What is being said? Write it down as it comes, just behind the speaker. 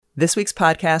This week's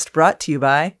podcast brought to you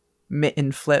by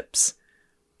Mitten Flips.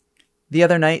 The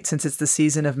other night, since it's the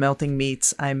season of melting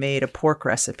meats, I made a pork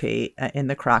recipe in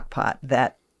the crock pot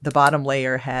that the bottom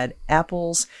layer had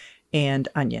apples and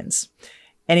onions.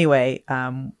 Anyway,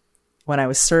 when I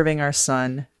was serving our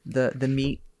son the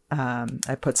meat,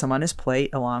 I put some on his plate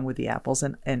along with the apples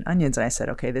and onions. And I said,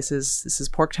 okay, this is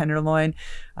pork tenderloin.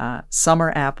 Some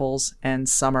are apples and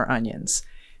some are onions.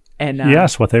 And you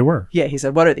asked what they were. Yeah, he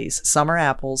said, what are these? Some are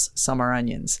apples, some are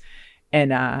onions.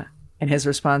 And his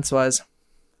response was,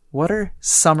 what are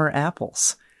summer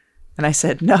apples? And I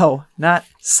said, no, not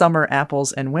summer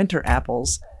apples and winter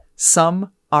apples.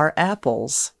 Some are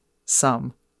apples,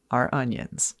 some are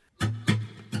onions.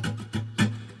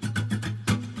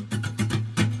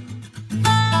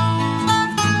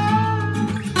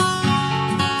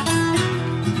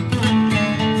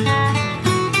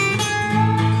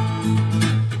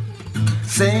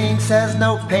 Saying says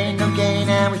no pain, no gain,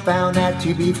 and we found that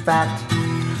to be fact.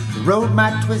 The road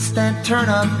might twist and turn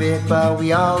a bit, but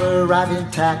we all arrive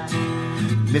intact.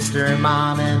 Mr.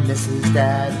 Mom and Mrs.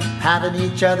 Dad having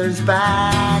each other's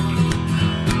back.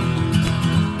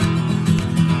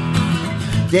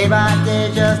 Day by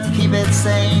day just to keep it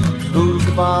sane. Who's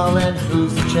the ball and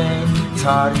who's the chain? It's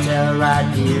hard to tell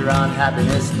right here on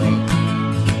Happiness Lane.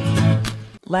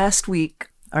 Last week,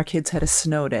 our kids had a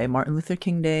snow day. Martin Luther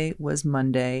King Day was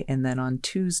Monday, and then on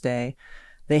Tuesday,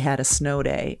 they had a snow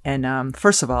day. And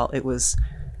first of all, it was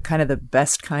kind of the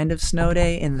best kind of snow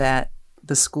day in that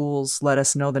the schools let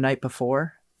us know the night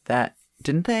before that,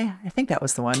 didn't they? I think that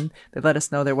was the one. They let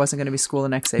us know there wasn't going to be school the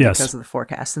next day because of the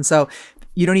forecast. And so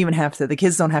you don't even have to, the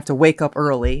kids don't have to wake up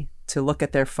early to look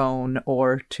at their phone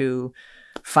or to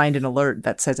find an alert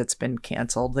that says it's been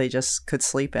canceled. They just could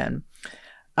sleep in.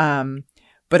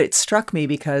 But it struck me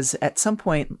because at some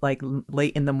point, like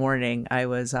late in the morning, I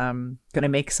was going to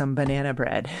make some banana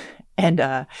bread. And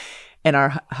our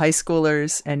high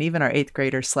schoolers and even our 8th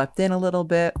graders slept in a little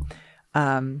bit.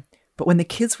 But when the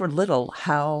kids were little,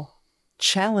 how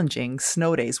challenging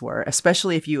snow days were,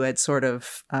 especially if you had sort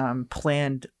of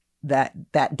planned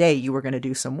that day you were going to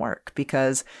do some work,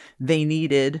 because they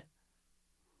needed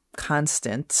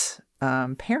constant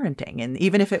parenting. And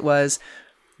even if it was,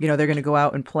 you know, they're going to go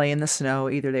out and play in the snow.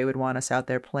 Either they would want us out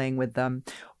there playing with them,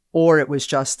 or it was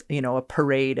just, you know, a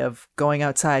parade of going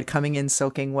outside, coming in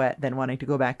soaking wet, then wanting to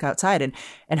go back outside.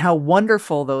 And how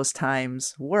wonderful those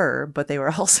times were, but they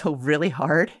were also really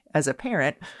hard as a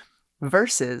parent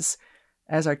versus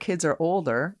as our kids are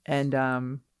older. And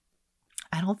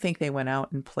I don't think they went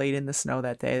out and played in the snow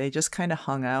that day. They just kind of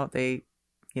hung out. They,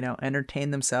 you know,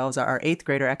 entertained themselves. Our 8th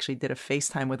grader actually did a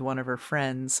FaceTime with one of her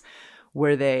friends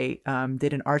where they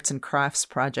did an arts and crafts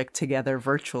project together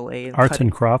virtually. Arts and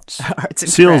crafts? Arts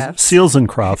and crafts. Seals and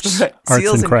crafts. Right. Arts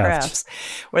Seals and crafts.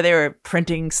 Where they were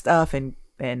printing stuff and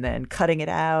then cutting it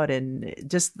out, and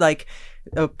just like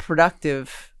a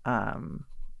productive and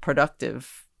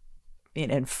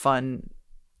fun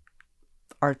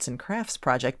arts and crafts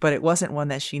project. But it wasn't one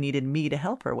that she needed me to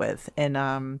help her with.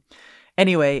 And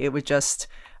anyway, it was just,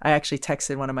 I actually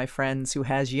texted one of my friends who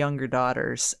has younger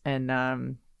daughters,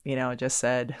 and you know, just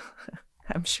said,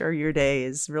 I'm sure your day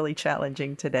is really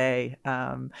challenging today,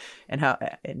 and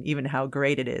even how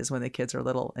great it is when the kids are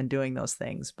little and doing those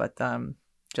things, but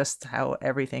just how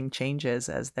everything changes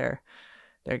as they're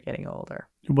getting older.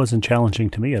 It wasn't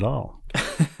challenging to me at all.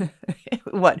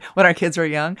 What? When our kids were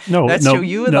young? No, that's true.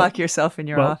 You would lock yourself in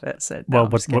your office.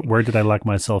 Where did I lock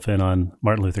myself in on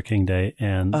Martin Luther King Day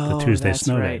and the Tuesday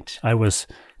snow day? I was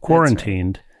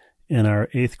quarantined in our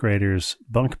 8th grader's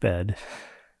bunk bed.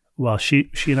 Well, she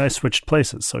and I switched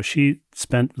places. So she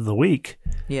spent the week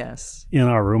in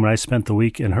our room, and I spent the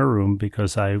week in her room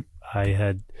because I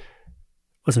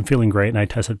wasn't feeling great, and I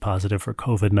tested positive for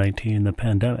COVID-19, the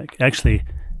pandemic. Actually,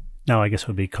 now I guess it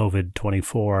would be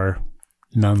COVID-24,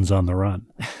 Nuns on the run,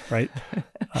 right?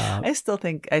 I still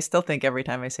think every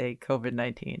time I say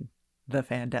COVID-19, the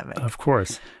pandemic. Of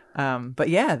course. But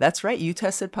yeah, that's right. You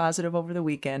tested positive over the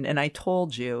weekend, and I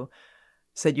told you,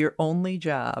 said your only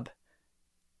job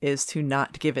is to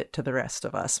not give it to the rest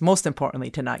of us. Most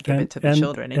importantly, to not give it to the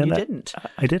children. And you didn't.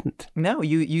 I didn't. No,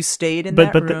 you stayed in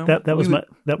that room. But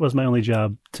that was my only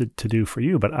job to do for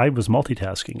you. But I was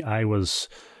multitasking. I was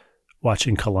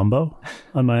watching Columbo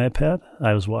on my iPad.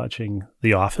 I was watching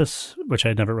The Office, which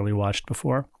I'd never really watched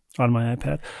before, on my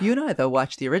iPad. You and I, though,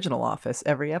 watched the original Office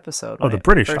every episode. The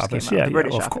British Office. Yeah,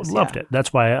 of course, loved it.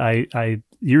 That's why I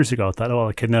years ago thought,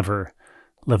 I could never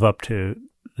live up to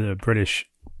the British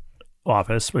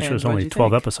Office, which was only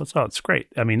 12 episodes. Oh, it's great.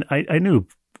 I mean, I knew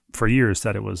for years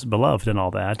that it was beloved and all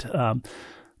that,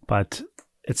 but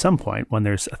at some point when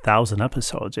there's 1,000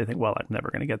 episodes, you think, well, I'm never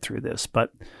going to get through this.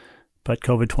 But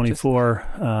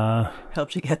COVID-24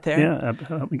 helped you get there. Yeah,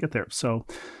 helped me get there. So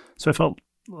I felt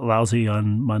lousy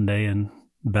on Monday and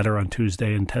better on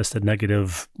Tuesday and tested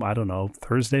negative, I don't know,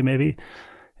 Thursday maybe.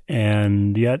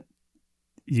 And yet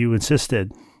you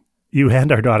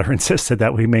and our daughter insisted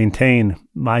that we maintain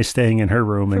my staying in her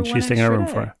room and she's staying in her room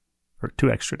for 2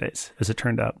 extra days, as it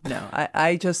turned out. No,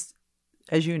 I just,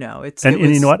 as you know, and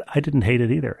you know what? I didn't hate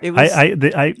it either.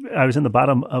 I was in the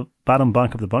bottom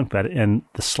bunk of the bunk bed, and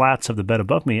the slats of the bed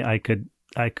above me, I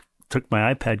took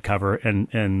my iPad cover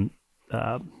and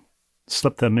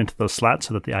slipped them into those slats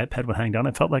so that the iPad would hang down.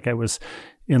 I felt like I was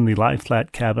in the lie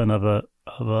flat cabin of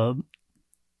an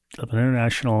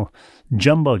international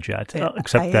jumbo jet,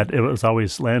 except that it was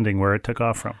always landing where it took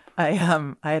off from. I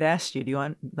had asked you, do you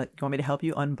want me to help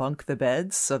you unbunk the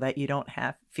beds so that you don't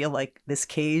feel like this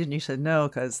cage? And you said no,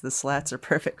 because the slats are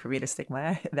perfect for me to stick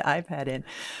the iPad in.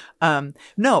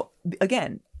 No,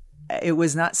 again, it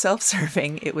was not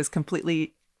self-serving. It was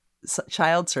completely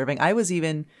child-serving. I was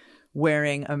even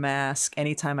wearing a mask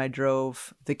anytime I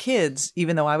drove the kids,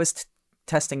 even though I was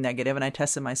testing negative, and I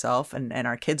tested myself and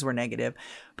our kids were negative.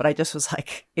 But I just was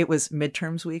like, it was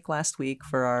midterms week last week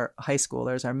for our high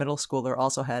schoolers. Our middle schooler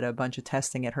also had a bunch of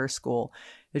testing at her school.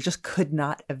 There just could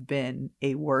not have been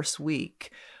a worse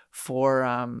week for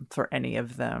any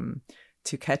of them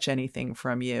to catch anything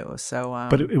from you. So,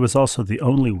 but it was also the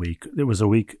only week. It was a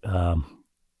week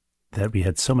that we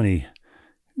had so many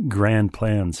grand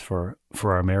plans for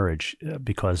our marriage,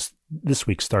 because this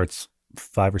week starts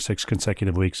 5 or 6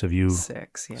 consecutive weeks of you.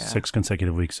 6, yeah. 6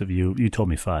 consecutive weeks of you. You told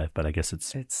me 5, but I guess it's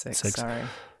 6. Sorry.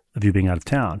 Of you being out of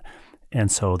town.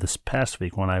 And so this past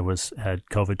week when I had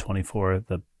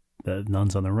COVID-24, the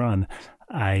Nuns on the Run,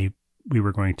 we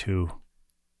were going to,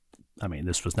 I mean,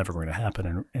 this was never going to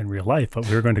happen in real life, but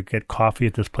we were going to get coffee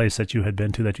at this place that you had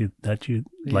been to that you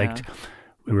liked.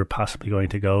 We were possibly going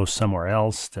to go somewhere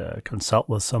else to consult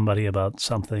with somebody about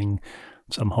something,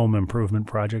 some home improvement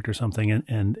project or something,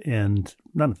 and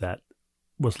none of that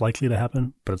was likely to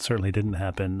happen, but it certainly didn't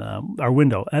happen. Our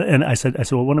window, and I said,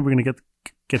 well, when are we going to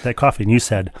get that coffee? And you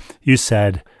said,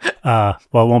 well,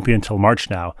 it won't be until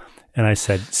March now. And I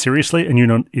said, seriously? And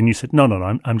you said,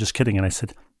 no, I'm just kidding. And I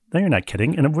said, no, you're not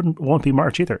kidding. And it won't be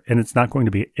March either. And it's not going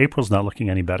to be. April's not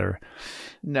looking any better.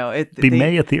 No, it'd be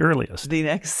May at the earliest.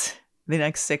 The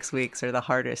next 6 weeks are the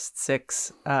hardest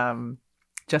 6,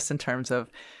 just in terms of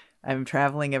I'm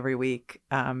traveling every week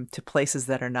to places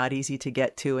that are not easy to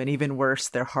get to, and even worse,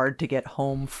 they're hard to get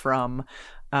home from,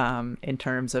 in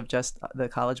terms of just the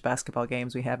college basketball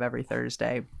games we have every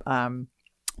Thursday.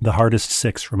 The hardest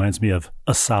 6 reminds me of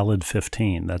a solid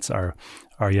 15. That's our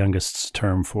youngest's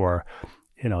term for,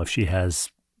 if she has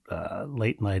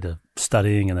late night of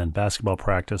studying and then basketball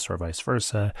practice or vice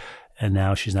versa, and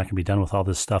now she's not going to be done with all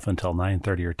this stuff until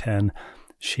 9:30 or 10.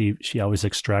 She always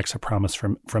extracts a promise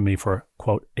from me for,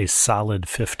 quote, a solid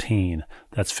 15.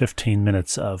 That's 15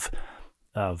 minutes of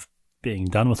being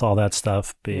done with all that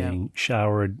stuff, being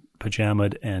showered,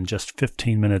 pajamaed, and just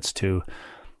 15 minutes to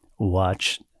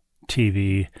watch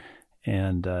TV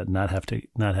and not have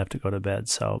to go to bed.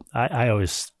 So I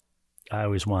always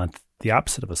want the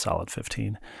opposite of a solid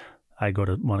 15. I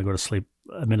want to go to sleep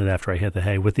a minute after I hit the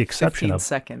hay, with the exception 15 of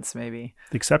seconds, maybe.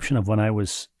 The exception of when I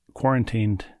was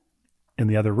quarantined in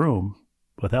the other room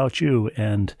without you,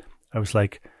 and I was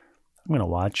like, I'm going to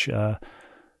watch a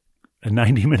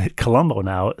 90-minute Columbo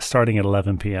now, starting at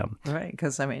 11 p.m. Right,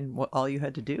 because all you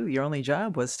had to do, your only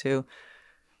job was to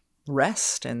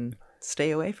rest and stay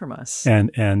away from us.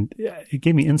 And it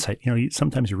gave me insight.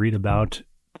 Sometimes you read about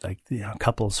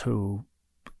couples who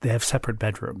they have separate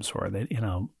bedrooms, or they,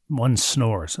 one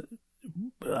snores.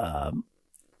 And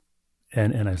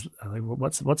I was like,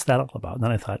 what's that all about? And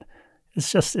then I thought,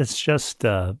 it's just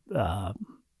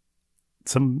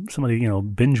somebody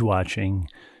binge watching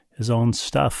his own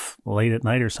stuff late at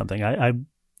night or something. I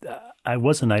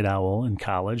was a night owl in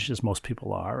college, as most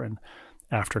people are, and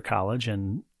after college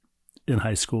and in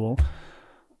high school.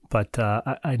 But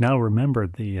I now remember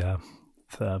the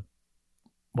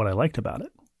what I liked about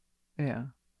it. Yeah.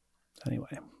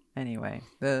 Anyway,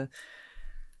 the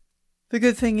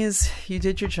good thing is you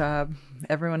did your job.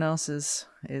 Everyone else is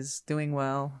doing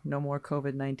well. No more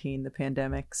COVID-19. The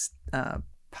pandemic's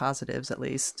positives, at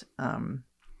least,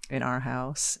 in our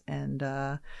house. And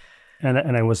I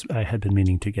had been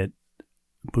meaning to get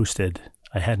boosted.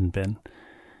 I hadn't been,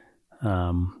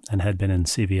 and had been in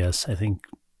CVS, I think,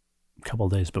 a couple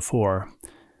of days before,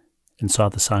 and saw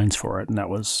the signs for it, and that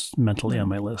was mentally on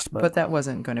my list. But that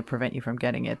wasn't going to prevent you from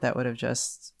getting it. That would have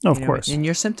just... of course. And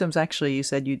your symptoms, actually, you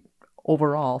said you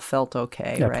overall felt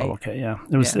okay, yeah, right? Felt okay. Yeah,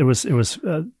 it was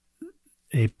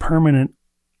a permanent.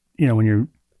 When your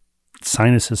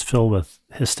sinuses fill with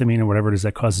histamine or whatever it is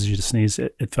that causes you to sneeze,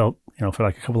 it felt for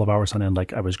like a couple of hours on end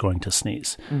like I was going to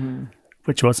sneeze,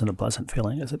 which wasn't a pleasant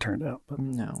feeling as it turned out. But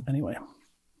no. Anyway,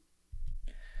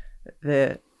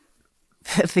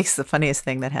 at least the funniest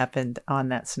thing that happened on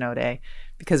that snow day,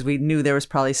 because we knew there was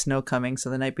probably snow coming.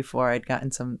 So the night before, I'd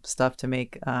gotten some stuff to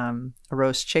make a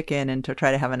roast chicken and to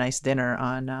try to have a nice dinner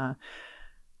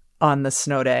on the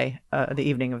snow day, the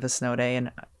evening of the snow day.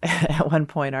 And at one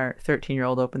point, our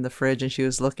 13-year-old opened the fridge and she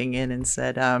was looking in and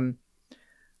said,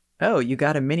 "Oh, you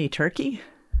got a mini turkey?"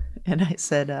 And I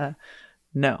said,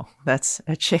 "No, that's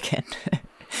a chicken."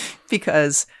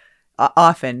 Because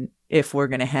often, if we're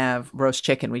going to have roast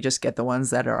chicken, we just get the ones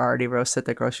that are already roasted at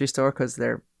the grocery store because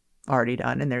they're already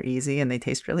done and they're easy and they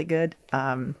taste really good.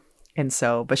 But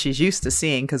she's used to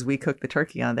seeing, because we cook the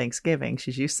turkey on Thanksgiving,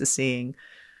 she's used to seeing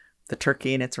the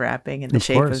turkey and its wrapping and the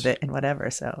shape of it and whatever.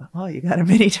 So, oh, you got a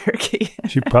mini turkey.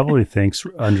 She probably thinks,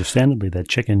 understandably, that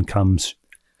chicken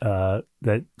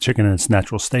in its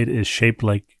natural state is shaped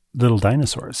like little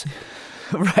dinosaurs.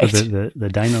 Right. The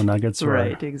dino nuggets.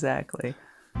 Right, exactly.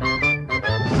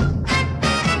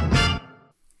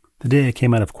 The day I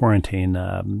came out of quarantine,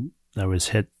 I was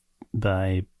hit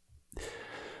by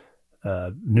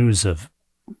news of,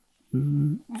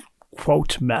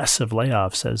 quote, massive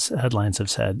layoffs, as headlines have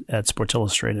said, at Sports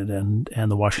Illustrated, and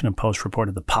the Washington Post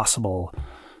reported the possible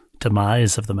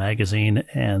demise of the magazine,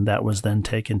 and that was then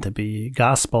taken to be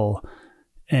gospel.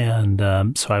 And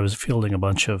so I was fielding a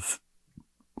bunch of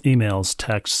emails,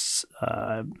 texts,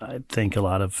 I think a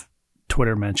lot of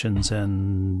Twitter mentions,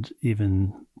 and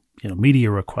even media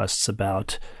requests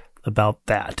about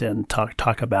that, and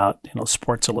talk about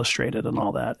Sports Illustrated and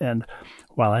all that. And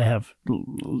while I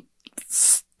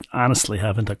honestly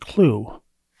haven't a clue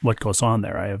what goes on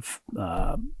there, I have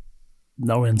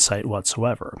no insight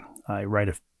whatsoever. I write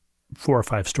 4 or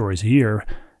 5 stories a year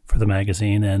for the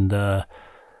magazine, and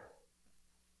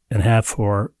have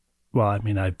for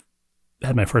I've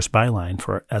had my first byline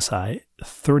for SI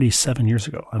 37 years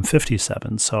ago. I'm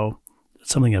 57, so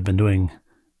it's something I've been doing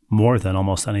more than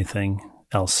almost anything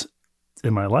else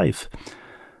in my life.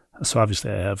 So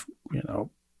obviously I have,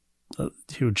 a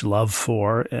huge love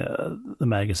for the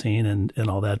magazine and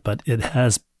all that, but it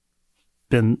has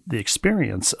been the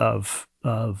experience of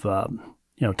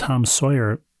Tom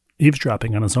Sawyer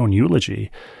eavesdropping on his own eulogy,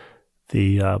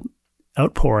 the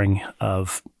outpouring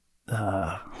of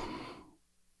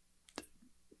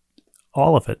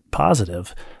all of it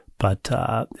positive, but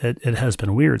it has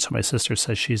been weird. So my sister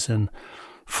says she's in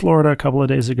Florida a couple of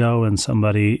days ago, and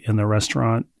somebody in the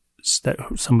restaurant,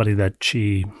 somebody that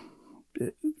she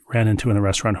ran into in the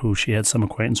restaurant who she had some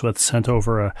acquaintance with, sent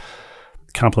over a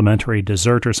complimentary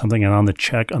dessert or something, and on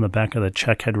the back of the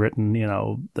check had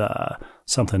written,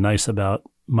 something nice about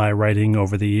my writing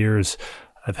over the years.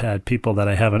 I've had people that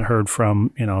I haven't heard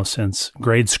from, since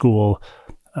grade school,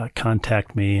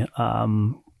 contact me.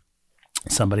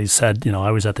 Somebody said,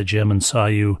 I was at the gym and saw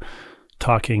you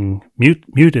talking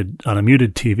muted on a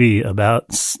muted TV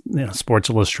about Sports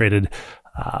Illustrated,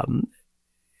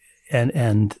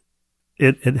 and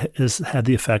it has had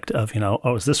the effect of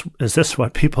is this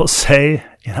what people say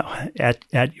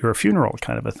at your funeral,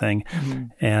 kind of a thing. Mm-hmm.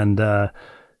 And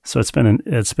so it's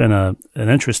been an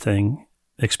interesting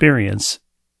experience,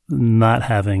 not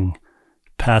having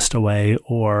passed away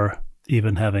or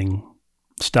even having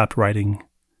stopped writing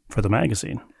for the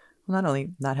magazine. Well, not only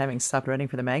not having stopped writing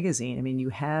for the magazine, I mean, you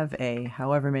have a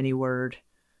however many word.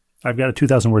 I've got a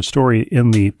 2,000-word story in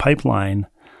the pipeline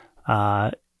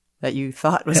that you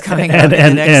thought was coming out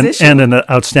in the next issue. And an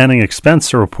outstanding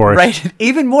expense report. Right.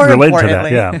 Even more importantly. To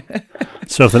that, yeah.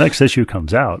 So if the next issue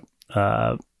comes out,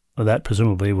 that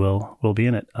presumably will be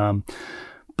in it.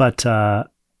 But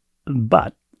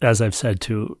as I've said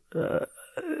to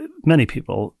many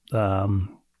people,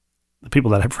 the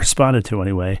people that I've responded to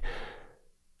anyway,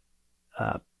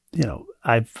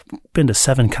 I've been to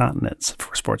 7 continents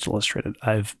for Sports Illustrated.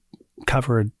 I've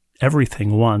covered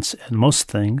everything once and most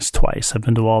things twice. I've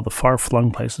been to all the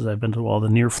far-flung places. I've been to all the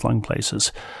near-flung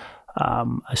places.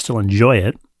 I still enjoy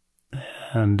it.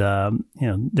 And,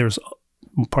 there's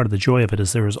part of the joy of it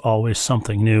is there is always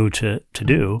something new to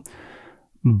do.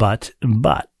 But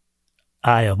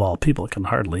I, of all people, can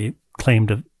hardly claim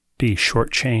to be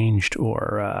shortchanged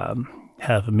or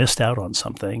have missed out on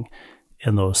something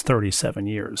in those 37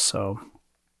 years. So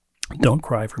don't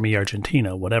cry for me,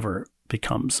 Argentina, whatever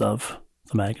becomes of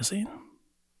the magazine.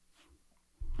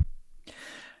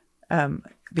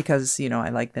 because, I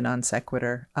like the non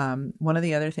sequitur. One of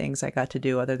the other things I got to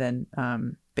do other than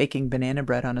baking banana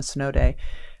bread on a snow day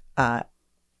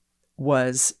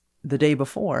was the day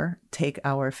before take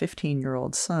our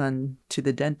 15-year-old son to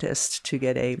the dentist to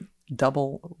get a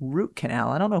double root canal.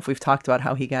 I don't know if we've talked about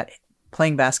how he got,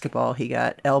 playing basketball, he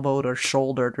got elbowed or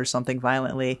shouldered or something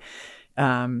violently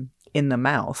in the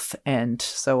mouth. And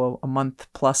so a month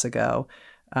plus ago,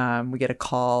 we get a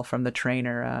call from the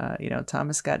trainer,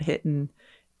 Thomas got hit in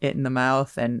the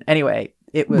mouth. And anyway,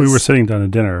 it was... We were sitting down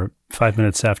at dinner 5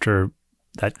 minutes after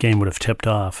that game would have tipped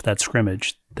off, that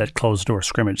scrimmage, that closed door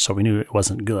scrimmage, so we knew it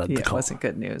wasn't good. Yeah, it wasn't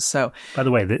good news. So, by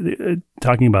the way,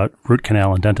 talking about root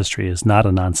canal and dentistry is not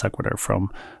a non sequitur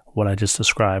from what I just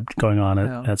described going on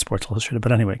at Sports Illustrated.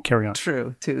 But anyway, carry on.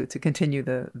 True, to continue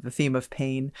the theme of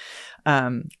pain.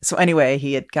 So anyway,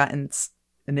 he had gotten...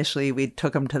 Initially, we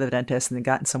took him to the dentist and then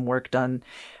gotten some work done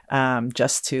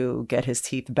just to get his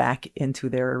teeth back into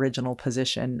their original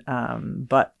position.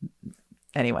 But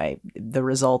anyway, the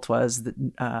result was that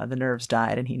the nerves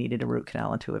died and he needed a root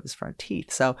canal in 2 of his front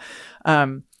teeth. So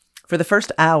for the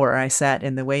first hour, I sat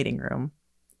in the waiting room.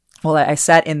 Well, I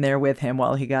sat in there with him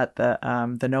while he got the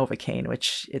Novocaine,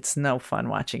 which it's no fun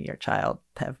watching your child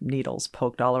have needles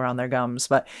poked all around their gums.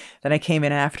 But then I came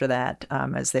in after that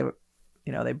as they were...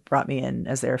 they brought me in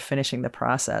as they were finishing the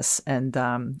process. And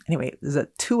anyway, it was a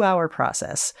 2-hour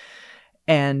process.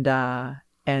 And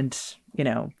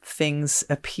things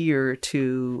appear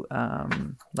to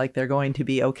like they're going to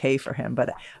be okay for him. But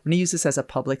I'm going to use this as a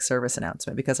public service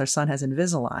announcement because our son has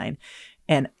Invisalign.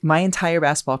 And my entire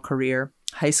basketball career,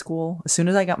 high school, as soon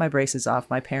as I got my braces off,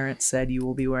 my parents said, you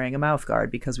will be wearing a mouth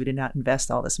guard because we did not invest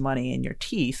all this money in your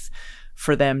teeth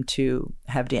for them to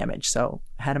have damage. So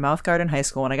I had a mouth guard in high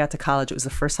school. When I got to college, it was the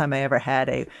first time I ever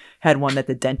had one that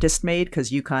the dentist made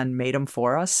because UConn made them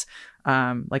for us.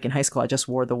 Like in high school, I just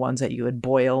wore the ones that you would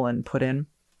boil and put in.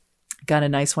 Got a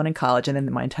nice one in college. And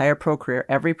then my entire pro career,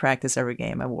 every practice, every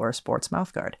game, I wore a sports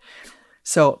mouth guard.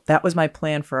 So that was my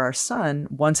plan for our son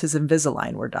once his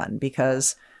Invisalign were done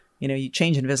because, you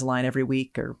change Invisalign every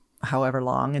week or however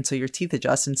long. And so your teeth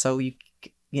adjust. And so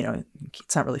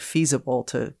it's not really feasible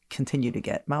to continue to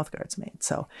get mouth guards made.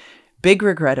 So big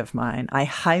regret of mine. I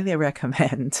highly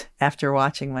recommend, after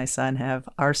watching our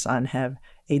son have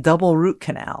a double root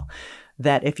canal,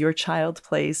 that if your child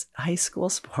plays high school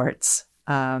sports,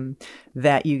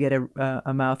 that you get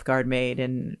a mouth guard made.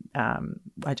 And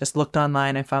I just looked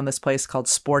online. I found this place called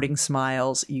Sporting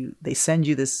Smiles. They send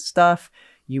you this stuff.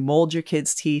 You mold your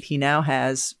kid's teeth. He now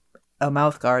has a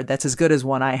mouth guard that's as good as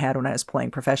one I had when I was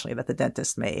playing professionally that the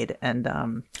dentist made. And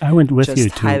I went with you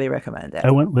to highly recommend it.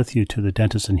 I went with you to the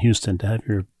dentist in Houston to have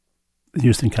your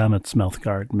Houston Comets mouth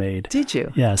guard made. Did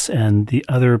you? Yes. And the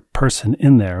other person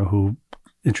in there who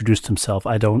introduced himself,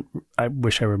 I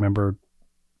wish I remembered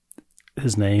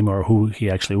his name or who he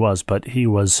actually was, but he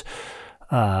was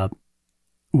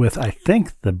with, I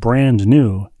think, the brand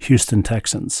new Houston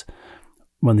Texans.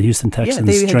 When the Houston Texans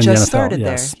joined the NFL, started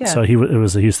yes. There. Yeah. So it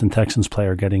was a Houston Texans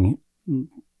player getting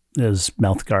his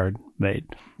mouth guard made.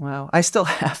 Wow. I still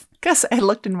have, because I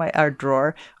looked in our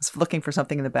drawer. I was looking for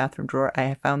something in the bathroom drawer.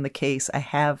 I found the case. I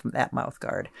have that mouth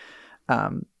guard.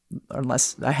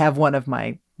 Unless I have one of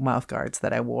my mouth guards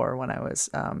that I wore when I was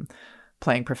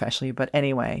playing professionally. But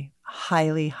anyway,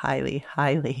 highly, highly,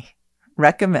 highly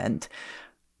recommend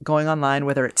going online,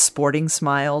 whether it's Sporting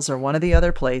Smiles or one of the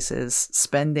other places,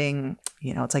 spending,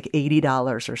 it's like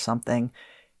 $80 or something,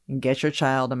 and get your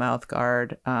child a mouth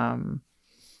guard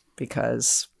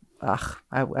because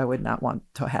I would not want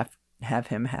to have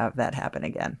him have that happen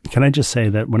again. Can I just say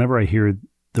that whenever I hear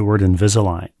the word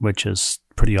Invisalign, which is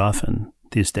pretty often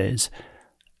these days,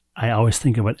 I always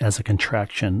think of it as a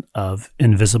contraction of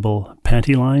invisible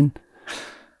panty line.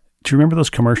 Do you remember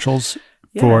those commercials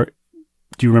do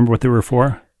you remember what they were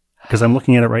for? Because I'm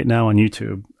looking at it right now on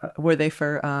YouTube. Were they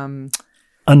for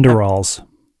Underalls?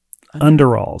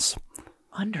 Underalls.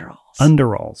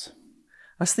 I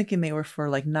was thinking they were for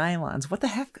like nylons. What the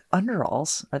heck?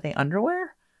 Underalls? Are they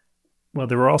underwear? Well,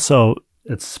 there were also,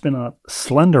 it's spin-off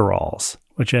Slenderalls,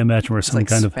 which I imagine were some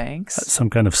kind of 70s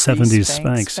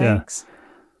Spanx. Yeah.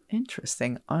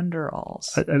 Interesting.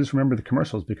 Underalls. I just remember the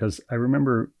commercials because I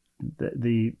remember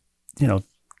the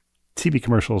TV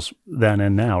commercials then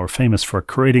and now are famous for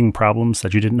creating problems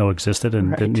that you didn't know existed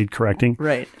and didn't need correcting.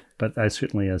 Right. But I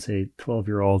certainly, as a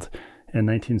 12-year-old in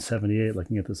 1978,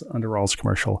 looking at this Underalls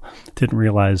commercial, didn't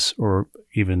realize or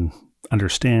even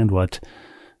understand what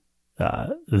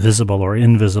visible or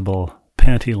invisible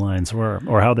panty lines were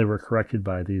or how they were corrected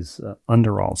by these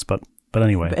Underalls. But But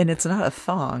anyway. And it's not a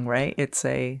thong, right? It's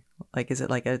is it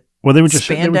like a Well, they would just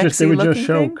show,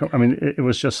 thing? I mean, it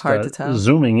was just hard to tell.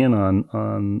 Zooming in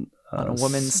on a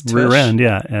woman's rear tush. end,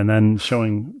 yeah, and then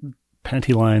showing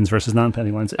panty lines versus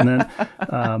non-panty lines. And then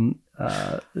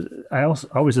I also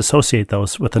always associate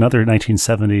those with another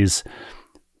 1970s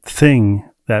thing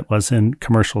that was in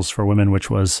commercials for women, which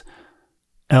was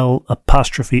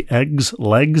L''eggs,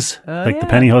 legs, the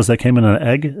pantyhose that came in an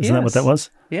egg. Isn't that what that was?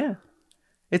 Yeah.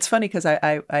 It's funny because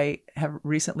I have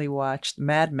recently watched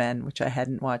Mad Men, which I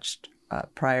hadn't watched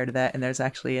prior to that. And there's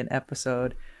actually an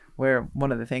episode where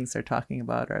one of the things they're talking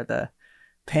about are the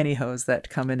pantyhose that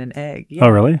come in an egg. Yeah. Oh,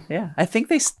 really? Yeah. I think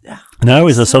they... And I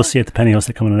always associate the pantyhose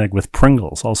that come in an egg with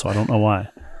Pringles also. I don't know why.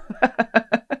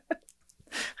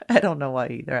 I don't know why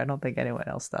either. I don't think anyone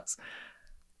else does.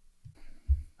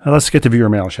 Let's get to viewer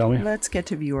mail, shall we? Let's get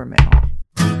to viewer mail.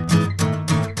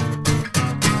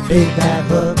 Bait that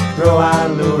hook, throw our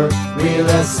lure, reel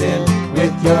us in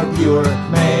with your viewer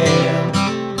mail.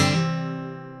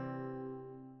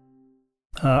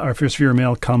 Our first viewer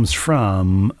mail comes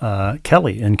from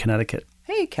Kelly in Connecticut.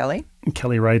 Hey, Kelly.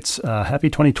 Kelly writes, Happy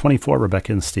 2024,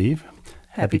 Rebecca and Steve.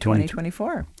 Happy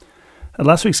 2024.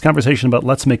 Last week's conversation about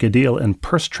Let's Make a Deal and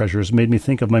purse treasures made me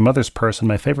think of my mother's purse and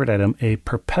my favorite item, a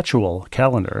perpetual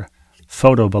calendar.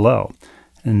 Photo below.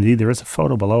 Indeed, there is a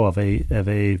photo below of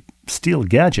a steel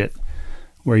gadget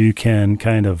where you can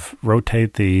kind of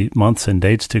rotate the months and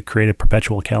dates to create a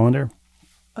perpetual calendar.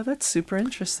 Oh, that's super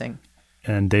interesting.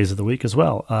 And days of the week as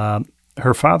well.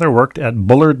 Her father worked at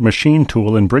Bullard Machine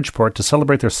Tool in Bridgeport to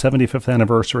celebrate their 75th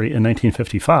anniversary in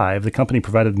 1955. The company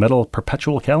provided metal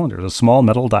perpetual calendars, a small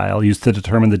metal dial used to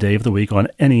determine the day of the week on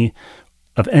any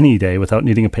day without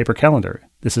needing a paper calendar.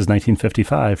 This is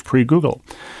 1955, pre-Google.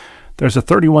 There's a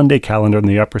 31-day calendar in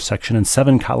the upper section and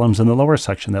 7 columns in the lower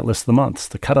section that list the months.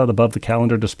 The cutout above the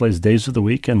calendar displays days of the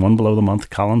week, and one below the month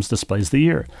columns displays the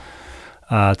year.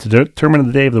 To determine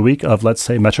the day of the week of, let's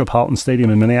say, Metropolitan Stadium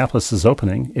in Minneapolis'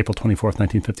 opening, April 24th,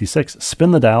 1956,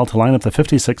 spin the dial to line up the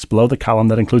 56 below the column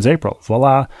that includes April.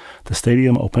 Voila, the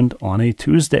stadium opened on a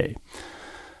Tuesday.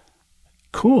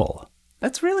 Cool.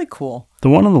 That's really cool. The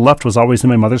one on the left was always in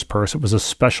my mother's purse. It was a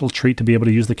special treat to be able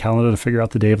to use the calendar to figure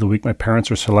out the day of the week my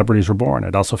parents or celebrities were born.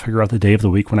 I'd also figure out the day of the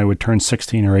week when I would turn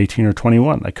 16 or 18 or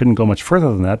 21. I couldn't go much further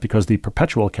than that because the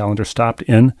perpetual calendar stopped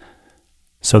in...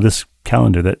 So this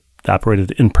calendar that operated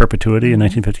in perpetuity in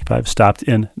 1955 stopped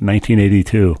in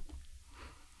 1982.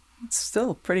 It's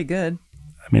still pretty good.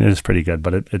 I mean, it is pretty good,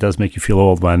 but it does make you feel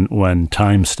old when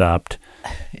time stopped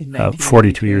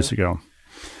 42 years ago.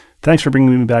 Thanks for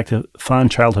bringing me back to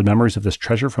fond childhood memories of this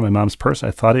treasure from my mom's purse.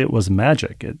 I thought it was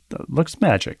magic. It looks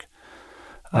magic.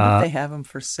 What if they have them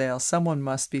for sale? Someone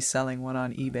must be selling one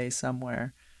on eBay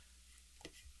somewhere.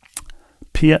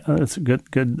 That's a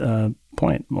good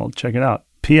point. Well, check it out.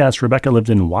 P.S. Rebecca lived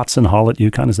in Watson Hall at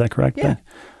Yukon. Is that correct? Yeah.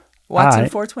 Watson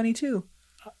 422.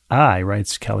 I,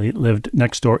 writes Kelly, lived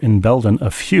next door in Belden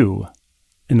a few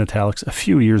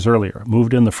years earlier.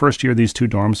 Moved in the first year these two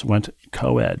dorms went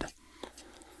co-ed.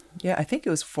 Yeah, I think it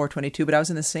was 422, but I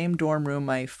was in the same dorm room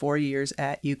my 4 years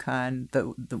at UConn.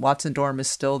 The Watson dorm is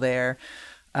still there.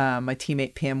 My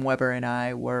teammate Pam Weber and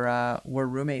I were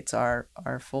roommates our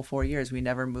full 4 years. We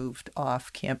never moved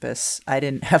off campus. I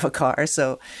didn't have a car,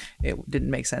 so it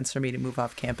didn't make sense for me to move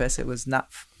off campus. It was not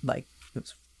it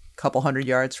was a couple hundred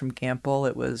yards from Gamble.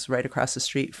 It was right across the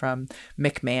street from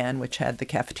McMahon, which had the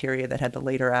cafeteria that had the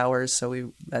later hours.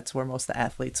 So that's where most of the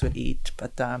athletes would eat.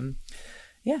 But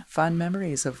yeah, fond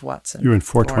memories of Watson. You were in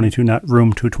 422, not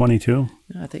room 222?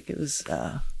 No, I think it was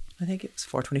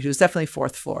 422. It was definitely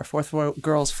fourth floor. Fourth floor,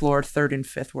 girls' floor. Third and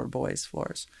fifth were boys'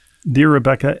 floors. Dear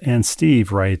Rebecca and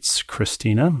Steve, writes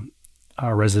Christina,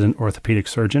 our resident orthopedic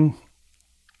surgeon.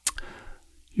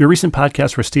 Your recent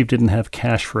podcast where Steve didn't have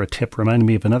cash for a tip reminded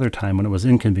me of another time when it was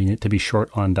inconvenient to be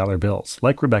short on dollar bills.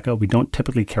 Like Rebecca, we don't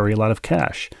typically carry a lot of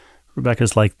cash.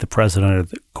 Rebecca's like the president or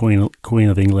the Queen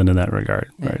of England in that regard,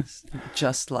 right? Yes,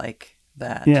 just like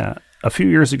that. Yeah. A few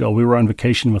years ago, we were on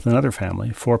vacation with another family,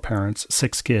 4 parents,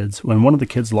 6 kids, when one of the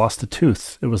kids lost a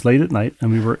tooth. It was late at night,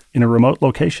 and we were in a remote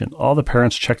location. All the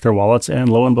parents checked their wallets, and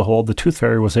lo and behold, the tooth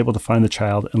fairy was able to find the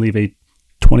child and leave a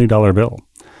 $20 bill.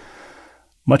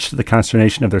 Much to the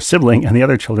consternation of their sibling and the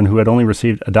other children who had only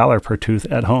received $1 per tooth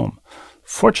at home.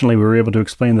 Fortunately, we were able to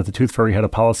explain that the tooth fairy had a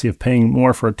policy of paying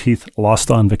more for teeth lost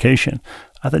on vacation.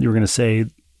 I thought you were going to say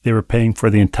they were paying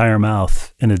for the entire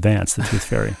mouth in advance, the tooth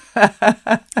fairy.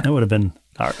 That would have been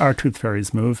our tooth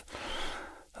fairy's move.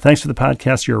 Thanks for the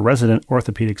podcast, your resident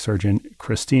orthopedic surgeon,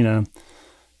 Christina.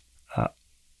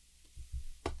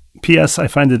 P.S. I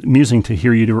find it amusing to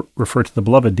hear you refer to the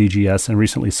beloved DGS and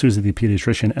recently Susie the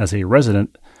pediatrician as a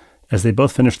resident as they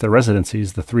both finished their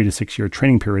residencies, the 3 to 6 year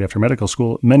training period after medical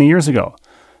school, many years ago.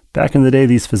 Back in the day,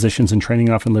 these physicians in training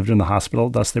often lived in the hospital,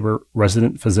 thus they were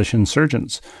resident physician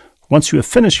surgeons. Once you have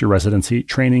finished your residency,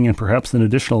 training, and perhaps an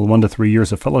additional 1 to 3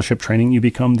 years of fellowship training, you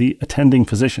become the attending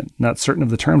physician. Not certain of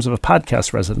the terms of a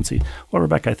podcast residency. Well,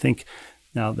 Rebecca, I think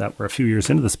now that we're a few years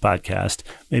into this podcast,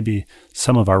 maybe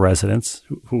some of our residents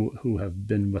who have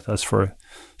been with us for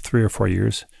 3 or 4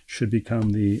 years should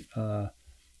become the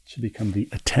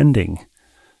attending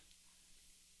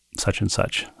such and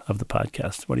such of the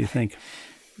podcast. What do you think?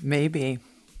 Maybe.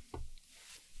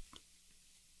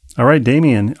 All right,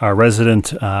 Damien, our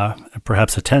resident,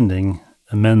 perhaps attending,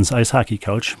 a men's ice hockey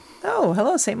coach. Oh,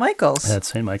 hello, St. Michael's. That's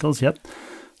St. Michael's, yep.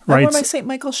 I wore my St.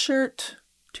 Michael's shirt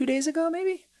 2 days ago,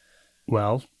 maybe?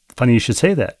 Well, funny you should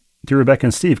say that. Dear Rebecca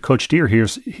and Steve, Coach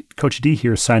D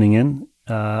here signing in.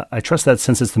 I trust that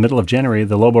since it's the middle of January,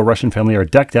 the Lobo-Russian family are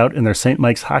decked out in their St.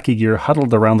 Mike's hockey gear,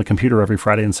 huddled around the computer every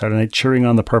Friday and Saturday night, cheering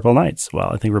on the Purple Knights.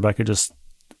 Well, I think Rebecca just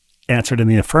answered in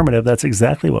the affirmative. That's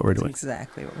exactly what we're doing. That's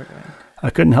exactly what we're doing. I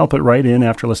couldn't help but write in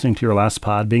after listening to your last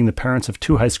pod. Being the parents of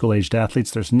 2 high school-aged athletes,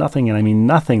 there's nothing, and I mean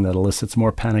nothing, that elicits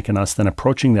more panic in us than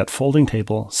approaching that folding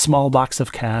table, small box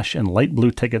of cash, and light blue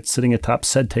tickets sitting atop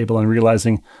said table and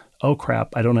realizing, oh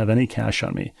crap, I don't have any cash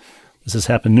on me. This has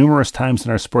happened numerous times in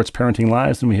our sports parenting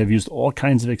lives, and we have used all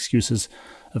kinds of excuses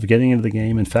of getting into the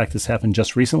game. In fact, this happened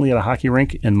just recently at a hockey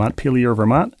rink in Montpelier,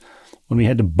 Vermont, when we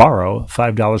had to borrow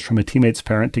 $5 from a teammate's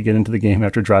parent to get into the game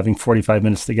after driving 45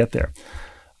 minutes to get there.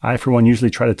 I, for one,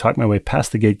 usually try to talk my way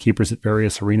past the gatekeepers at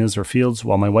various arenas or fields,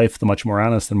 while my wife, the much more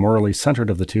honest and morally centered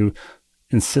of the two,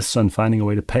 insists on finding a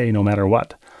way to pay no matter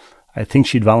what. I think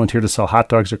she'd volunteer to sell hot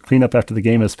dogs or clean up after the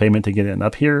game as payment to get in.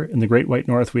 Up here in the Great White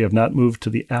North, we have not moved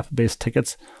to the app-based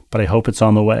tickets, but I hope it's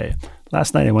on the way.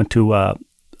 Last night I went to our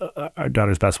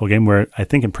daughter's basketball game where I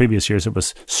think in previous years it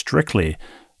was strictly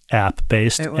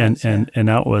app-based, and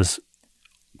now it was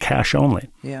cash only.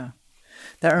 Yeah.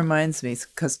 That reminds me,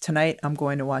 because tonight I'm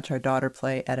going to watch our daughter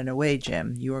play at an away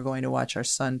gym. You are going to watch our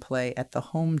son play at the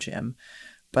home gym.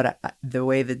 But the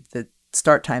way that the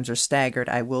start times are staggered,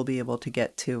 I will be able to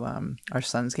get to our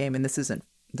son's game. And this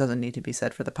doesn't need to be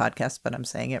said for the podcast, but I'm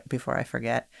saying it before I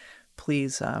forget.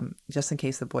 Please, just in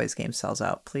case the boys' game sells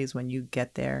out, please, when you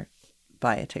get there,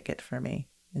 buy a ticket for me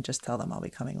and just tell them I'll be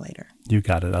coming later. You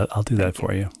got it. I'll do that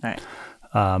for you. All right.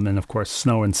 And of course,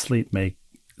 snow and sleet may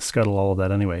scuttle all of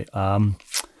that anyway.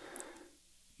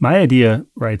 My idea,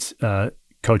 writes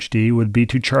Coach D, would be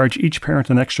to charge each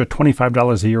parent an extra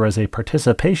 $25 a year as a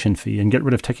participation fee and get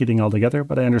rid of ticketing altogether,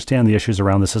 but I understand the issues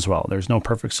around this as well. There's no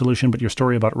perfect solution, but your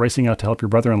story about racing out to help your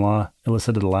brother-in-law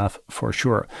elicited a laugh for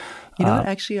sure. You know what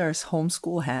actually our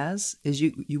homeschool has is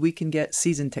we can get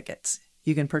season tickets.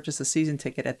 You can purchase a season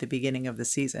ticket at the beginning of the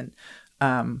season.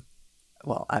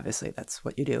 Well, obviously that's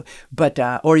what you do, but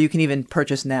or you can even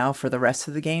purchase now for the rest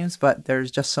of the games. But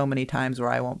there's just so many times where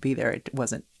I won't be there. It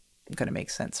wasn't going to make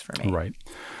sense for me. Right.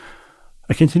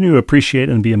 I continue to appreciate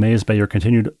and be amazed by your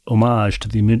continued homage to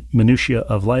the minutiae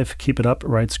of life. Keep it up,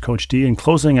 writes Coach D. In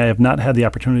closing, I have not had the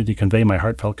opportunity to convey my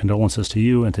heartfelt condolences to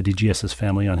you and to DGS's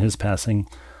family on his passing.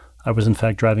 I was, in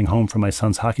fact, driving home from my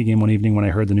son's hockey game one evening when I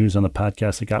heard the news on the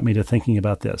podcast. It got me to thinking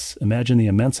about this. Imagine the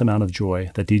immense amount of joy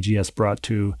that DGS brought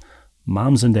to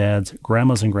moms and dads,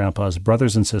 grandmas and grandpas,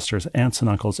 brothers and sisters, aunts and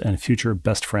uncles, and future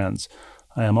best friends.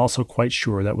 I am also quite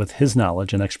sure that with his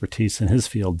knowledge and expertise in his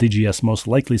field, DGS most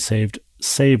likely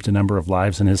saved a number of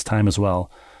lives in his time as well,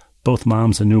 both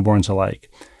moms and newborns alike.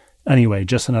 Anyway,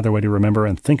 just another way to remember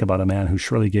and think about a man who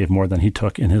surely gave more than he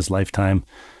took in his lifetime.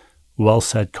 Well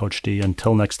said, Coach D.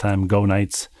 Until next time, go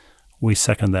Knights. We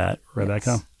second that.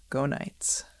 Rebecca? Yes. Go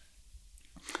Knights.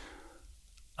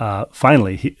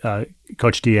 Finally,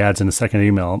 Coach D adds in a second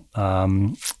email,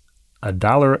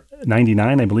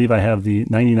 $1.99. I believe I have the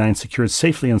 99 secured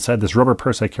safely inside this rubber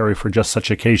purse I carry for just such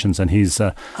occasions. And he's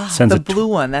sends the blue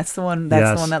one. That's the one.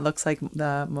 That's the one that looks like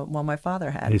the one my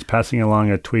father had. He's passing along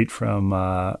a tweet from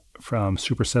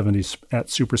Super 70s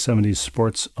at Super 70s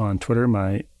Sports on Twitter.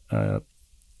 My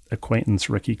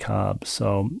acquaintance Ricky Cobb.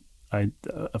 So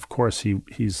of course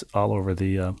he's all over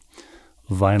the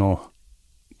vinyl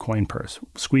coin purse,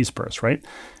 squeeze purse, right?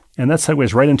 And that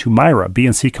segues right into Myra,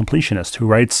 BNC completionist, who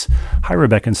writes, "Hi,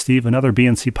 Rebecca and Steve, another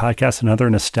BNC podcast, another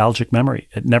nostalgic memory.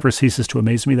 It never ceases to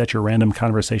amaze me that your random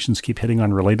conversations keep hitting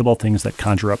on relatable things that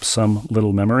conjure up some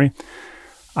little memory.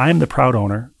 I am the proud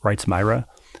owner," writes Myra,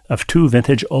 "of 2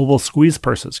 vintage oval squeeze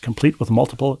purses, complete with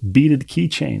multiple beaded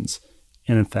keychains.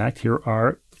 And in fact, here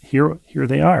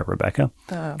they are, Rebecca.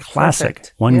 Classic.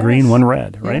 Perfect. One green, one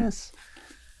red, right? Yes.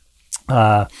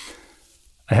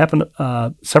 I happened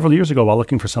several years ago while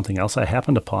looking for something else, I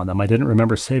happened upon them. I didn't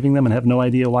remember saving them and have no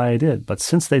idea why I did. But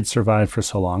since they'd survived for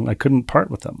so long, I couldn't part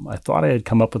with them. I thought I had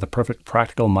come up with a perfect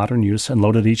practical modern use and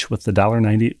loaded each with the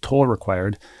 $1.90 toll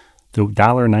required. The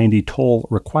 $1.90 toll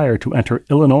required to enter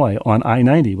Illinois on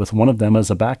I-90, with one of them as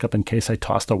a backup in case I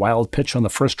tossed a wild pitch on the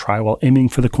first try while aiming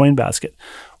for the coin basket.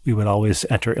 We would always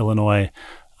enter Illinois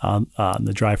on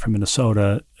the drive from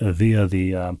Minnesota via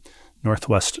the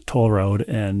Northwest Toll Road,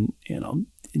 and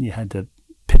you had to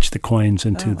pitch the coins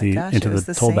into the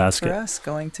toll basket. For us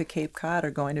going to Cape Cod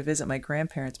or going to visit my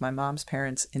grandparents, my mom's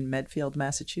parents in Medfield,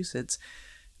 Massachusetts,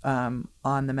 on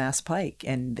the Mass Pike,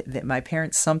 and my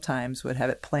parents sometimes would have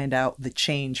it planned out, the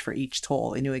change for each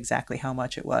toll. They knew exactly how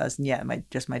much it was, and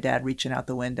my dad reaching out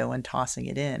the window and tossing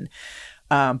it in.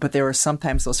 But there were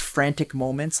sometimes those frantic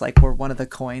moments, like where one of the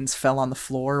coins fell on the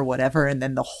floor or whatever, and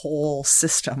then the whole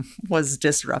system was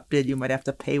disrupted. You might have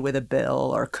to pay with a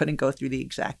bill or couldn't go through the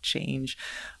exact change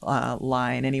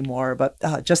line anymore. But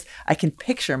I can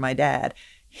picture my dad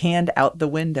hand out the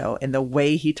window and the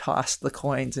way he tossed the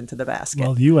coins into the basket.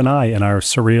 Well, you and I, in our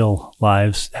surreal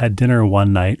lives, had dinner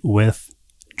one night with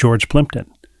George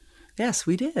Plimpton. Yes,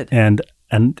 we did. And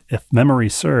if memory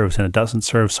serves, and it doesn't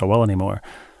serve so well anymore,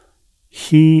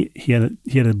 He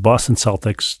had a Boston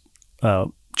Celtics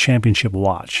championship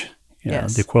watch,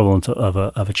 yes, the equivalent of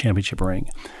a championship ring,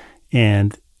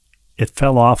 and it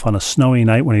fell off on a snowy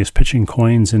night when he was pitching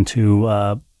coins into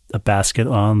a basket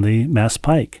on the Mass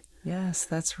Pike. Yes,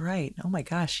 that's right. Oh my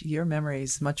gosh, your memory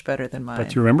is much better than mine. But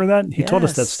do you remember that? He told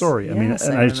us that story. I mean, yes,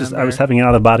 and I was having an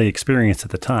out of body experience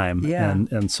at the time,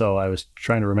 and so I was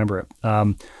trying to remember it.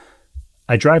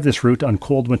 I drive this route on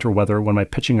cold winter weather when my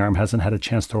pitching arm hasn't had a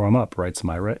chance to warm up, writes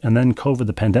Myra. And then COVID,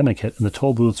 the pandemic, hit, and the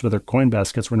toll booths with their coin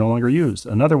baskets were no longer used.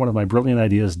 Another one of my brilliant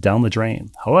ideas down the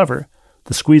drain. However,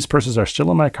 the squeeze purses are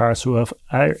still in my car, so if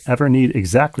I ever need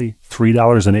exactly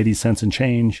 $3.80 in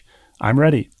change, I'm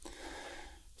ready.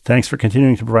 Thanks for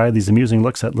continuing to provide these amusing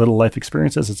looks at little life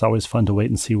experiences. It's always fun to wait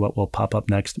and see what will pop up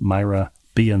next. Myra,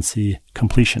 BNC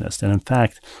completionist. And in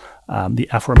fact, the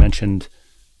aforementioned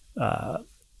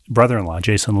brother-in-law,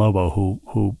 Jason Lobo,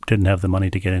 who didn't have the money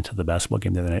to get into the basketball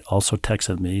game the other night, also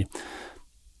texted me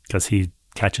because he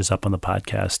catches up on the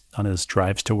podcast on his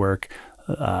drives to work,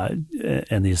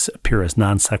 and these appear as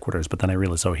non sequiturs. But then I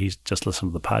realized, he's just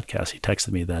listened to the podcast. He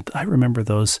texted me that I remember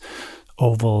those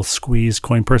oval squeeze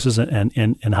coin purses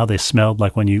and how they smelled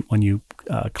like when you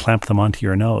clamped them onto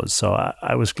your nose. So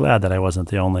I was glad that I wasn't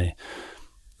the only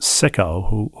sicko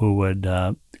who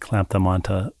would clamp them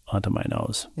onto my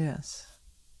nose. Yes.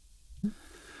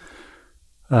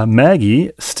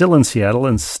 Maggie, still in Seattle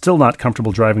and still not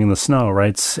comfortable driving in the snow,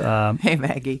 writes, Hey,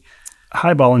 Maggie.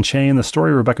 Hi, Ball and Chain. The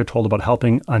story Rebecca told about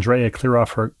helping Andrea clear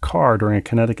off her car during a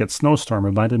Connecticut snowstorm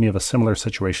reminded me of a similar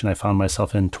situation I found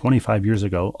myself in 25 years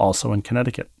ago, also in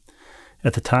Connecticut.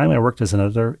 At the time, I worked as an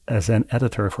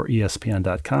editor for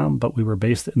ESPN.com, but we were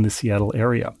based in the Seattle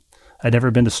area. I'd never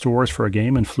been to stores for a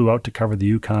game and flew out to cover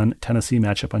the UConn-Tennessee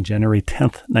matchup on January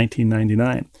 10th,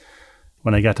 1999.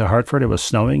 When I got to Hartford, it was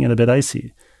snowing and a bit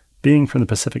icy. Being from the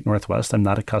Pacific Northwest, I'm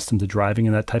not accustomed to driving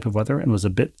in that type of weather and was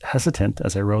a bit hesitant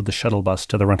as I rode the shuttle bus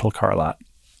to the rental car lot.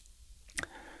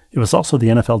 It was also the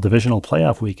NFL divisional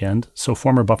playoff weekend, so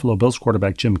former Buffalo Bills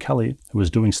quarterback Jim Kelly, who was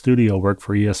doing studio work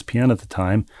for ESPN at the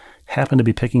time, happened to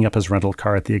be picking up his rental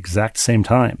car at the exact same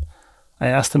time. I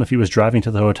asked him if he was driving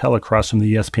to the hotel across from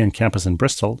the ESPN campus in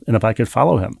Bristol and if I could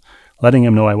follow him, letting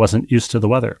him know I wasn't used to the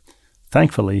weather.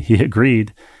 Thankfully, he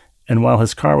agreed, and while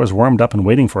his car was warmed up and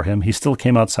waiting for him, he still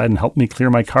came outside and helped me clear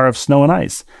my car of snow and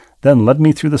ice, then led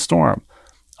me through the storm.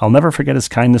 I'll never forget his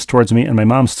kindness towards me, and my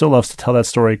mom still loves to tell that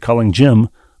story, calling Jim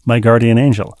my guardian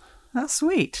angel. How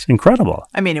sweet. Incredible.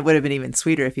 I mean, it would have been even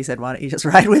sweeter if he said, why don't you just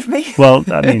ride with me? Well,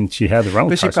 I mean, she had the rental car.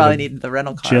 But she probably needed the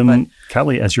rental car. Jim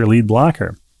Kelly as your lead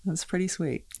blocker. That's pretty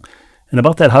sweet. And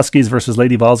about that Huskies versus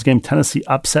Lady Vols game, Tennessee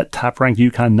upset top-ranked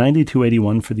UConn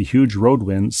 92-81 for the huge road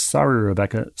win. Sorry,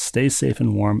 Rebecca. Stay safe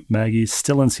and warm. Maggie,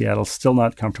 still in Seattle, still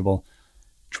not comfortable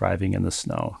driving in the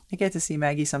snow. I get to see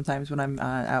Maggie sometimes when I'm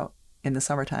out in the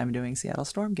summertime doing Seattle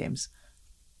Storm games.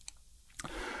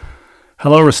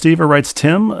 Hello, Restiva, writes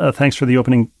Tim. Thanks for the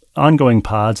ongoing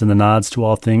pods and the nods to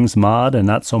all things mod and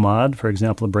not so mod, for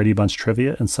example, Brady Bunch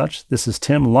trivia and such. This is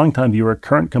Tim, longtime viewer,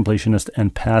 current completionist,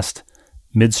 and past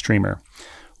midstreamer.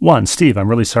 1, Steve, I'm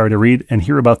really sorry to read and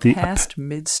hear about the... Past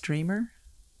midstreamer?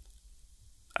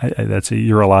 That's a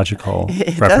urological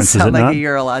it reference, does sound is it like not? a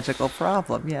urological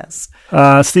problem, yes.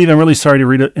 Steve, I'm really sorry to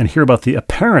read it and hear about the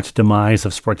apparent demise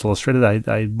of Sports Illustrated.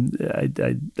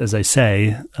 As I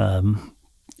say,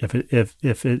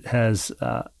 if it has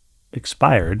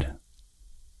expired,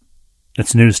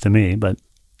 it's news to me, but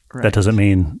that doesn't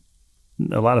mean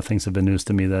a lot of things have been news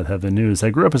to me that have been news. I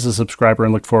grew up as a subscriber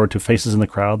and looked forward to Faces in the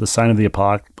Crowd, The Sign of the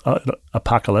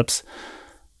Apocalypse,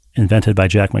 invented by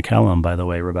Jack McCallum, by the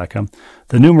way, Rebecca.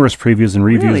 The numerous previews and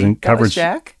reviews and coverage,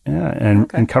 Jack?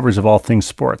 and coverage of all things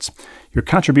sports. Your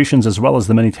contributions, as well as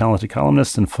the many talented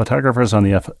columnists and photographers on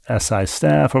the SI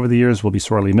staff over the years, will be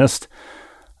sorely missed.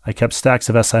 I kept stacks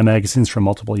of SI magazines for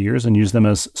multiple years and used them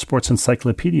as sports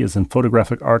encyclopedias and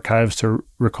photographic archives to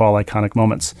recall iconic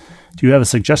moments. Do you have a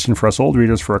suggestion for us old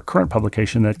readers for a current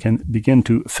publication that can begin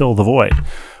to fill the void?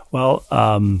 Well,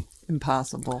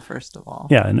 impossible, first of all.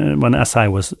 Yeah, and when SI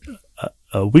was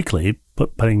a weekly,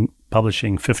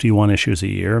 publishing 51 issues a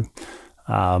year,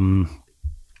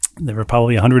 there were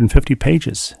probably 150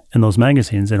 pages in those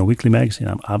magazines, in a weekly magazine.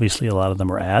 Obviously, a lot of them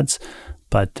were ads,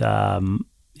 but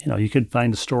you could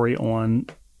find a story on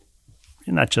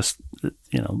not just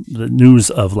the news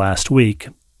of last week,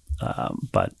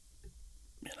 but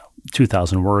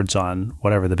 2,000 words on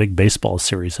whatever the big baseball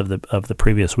series of the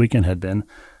previous weekend had been,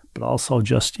 but also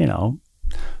just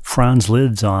Franz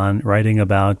Lids on writing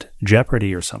about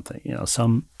Jeopardy or something.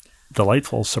 Some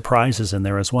delightful surprises in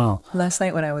there as well. Last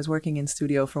night when I was working in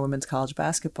studio for women's college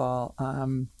basketball,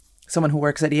 someone who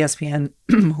works at ESPN,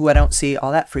 who I don't see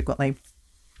all that frequently,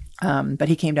 but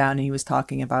he came down and he was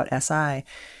talking about SI,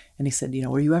 and he said,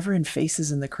 were you ever in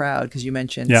Faces in the Crowd? Because you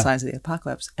mentioned Signs of the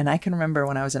Apocalypse. And I can remember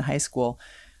when I was in high school,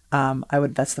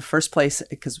 that's the first place,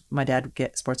 because my dad would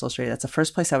get Sports Illustrated. That's the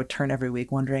first place I would turn every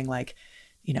week wondering, are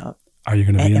you going to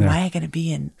be in there? Am I going to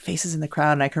be in Faces in the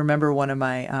Crowd? And I can remember one of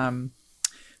my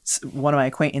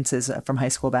acquaintances from high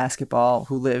school basketball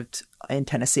who lived in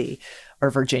Tennessee or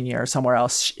Virginia or somewhere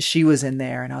else. She was in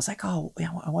there, and I was like, oh,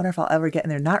 I wonder if I'll ever get in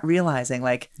there, not realizing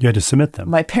you had to submit them.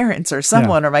 My parents or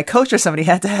someone or my coach or somebody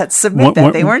had to submit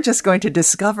that. They weren't just going to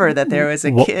discover that there was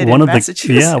a kid in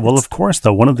Massachusetts. Of course,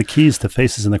 though, one of the keys to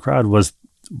Faces in the Crowd was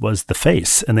the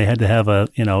face, and they had to have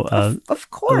of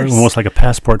course, almost like a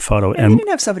passport photo. And you didn't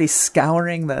have somebody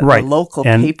scouring the local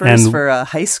papers for a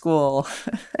high school.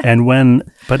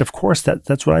 But of course,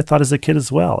 that's what I thought as a kid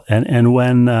as well. And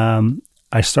when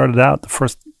I started out the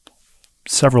first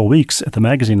several weeks at the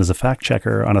magazine as a fact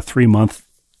checker on a 3-month,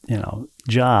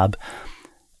 job,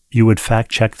 you would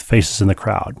fact check the Faces in the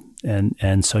Crowd,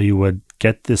 and so you would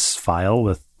get this file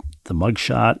with the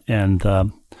mugshot and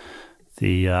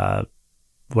the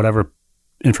whatever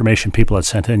information people had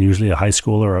sent in, usually a high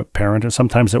schooler or a parent, or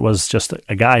sometimes it was just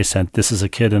a guy sent, this is a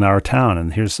kid in our town,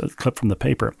 and here's a clip from the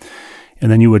paper.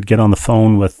 And then you would get on the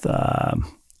phone with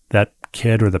that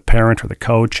kid or the parent or the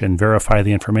coach and verify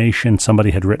the information.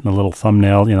 Somebody had written a little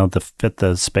thumbnail, to fit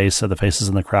the space of the Faces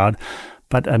in the Crowd.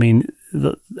 But I mean,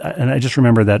 and I just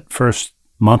remember that first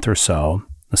month or so,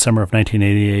 the summer of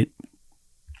 1988,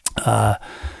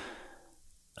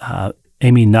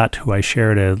 Amy Nutt, who I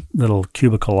shared a little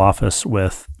cubicle office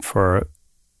with for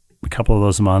a couple of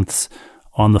those months,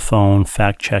 on the phone,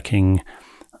 fact-checking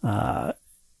Raghib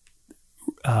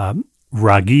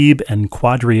and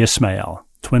Quadri Ismail,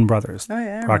 twin brothers. Oh,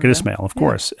 yeah. Rocket Ismail, of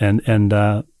course. And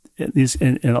these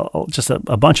just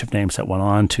a bunch of names that went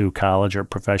on to college or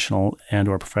professional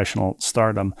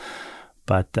stardom,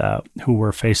 but who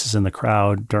were Faces in the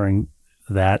Crowd during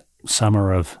that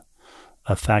summer of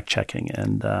fact-checking.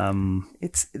 And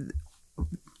it's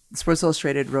Sports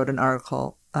Illustrated wrote an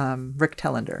article, Rick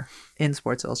Tellender in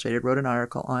Sports Illustrated wrote an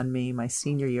article on me my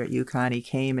senior year at UConn. He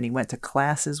came and he went to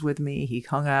classes with me. He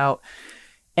hung out.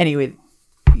 Anyway,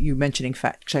 you mentioning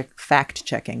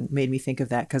fact-checking made me think of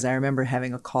that, because I remember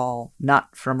having a call,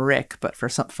 not from Rick, but from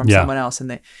someone else.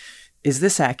 And is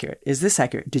this accurate? Is this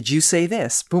accurate? Did you say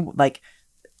this? Boom.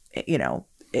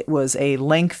 It was a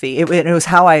lengthy, it was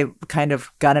how I kind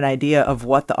of got an idea of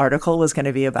what the article was going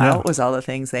to be about, was all the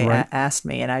things they asked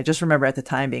me. And I just remember at the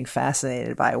time being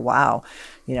fascinated by, wow,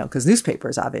 because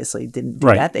newspapers obviously didn't do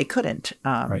that. They couldn't,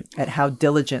 at how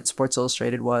diligent Sports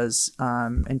Illustrated was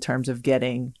in terms of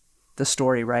getting the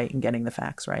story right and getting the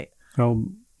facts right. Well,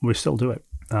 we still do it.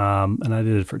 And I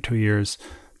did it for 2 years.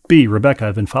 B, Rebecca,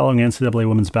 I've been following NCAA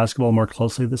women's basketball more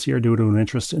closely this year due to an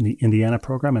interest in the Indiana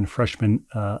program and freshman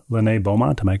Lene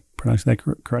Beaumont. Am I pronouncing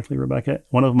that correctly, Rebecca?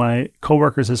 One of my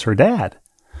coworkers is her dad.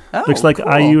 Oh, looks like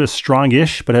cool. IU is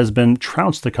strong-ish, but has been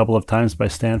trounced a couple of times by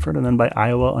Stanford and then by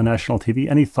Iowa on national TV.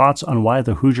 Any thoughts on why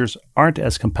the Hoosiers aren't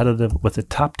as competitive with the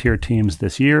top-tier teams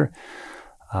this year?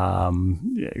 I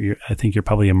think you're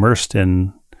probably immersed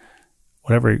in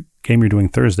whatever game you're doing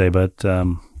Thursday, but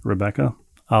Rebecca,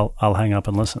 I'll hang up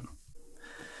and listen.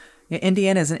 Yeah,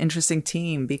 Indiana is an interesting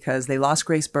team because they lost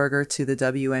Grace Berger to the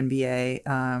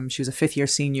WNBA. She was a fifth-year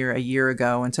senior a year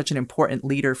ago and such an important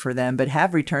leader for them, but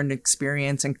have returned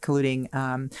experience, including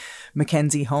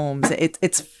Mackenzie Holmes.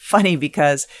 It's funny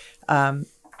because,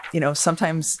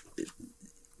 sometimes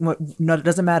it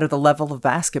doesn't matter the level of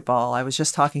basketball. I was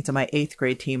just talking to my 8th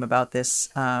grade team about this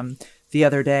the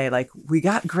other day. Like, we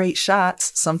got great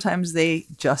shots. Sometimes they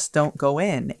just don't go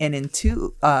in. And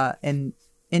in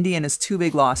Indiana's 2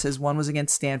 big losses. One was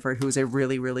against Stanford, who is a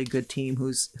really, really good team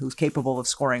who's capable of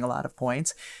scoring a lot of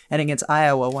points, and against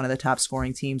Iowa, one of the top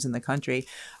scoring teams in the country.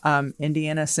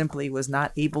 Indiana simply was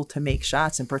not able to make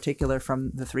shots, in particular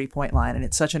from the 3-point line, and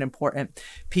it's such an important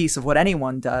piece of what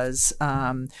anyone does,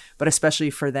 but especially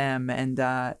for them. And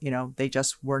they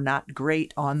just were not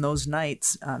great on those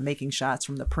nights, making shots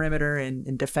from the perimeter,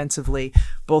 and defensively,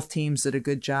 both teams did a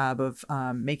good job of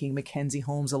making Mackenzie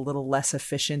Holmes a little less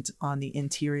efficient on the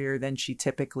interior than she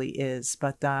typically is.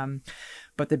 But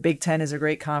the Big Ten is a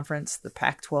great conference. The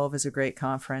Pac-12 is a great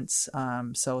conference.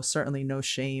 So certainly no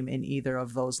shame in either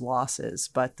of those losses.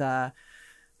 But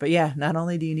yeah, not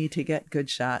only do you need to get good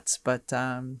shots, but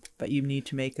you need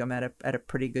to make them at a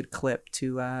pretty good clip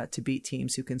to beat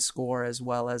teams who can score as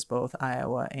well as both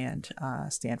Iowa and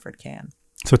Stanford can.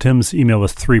 So Tim's email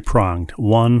was 3-pronged.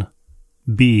 1,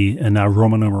 B, and now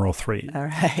Roman numeral 3. All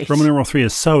right. Roman numeral 3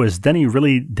 is Denny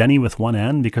really Denny with one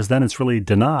N? Because then it's really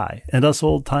deny. And us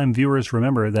old-time viewers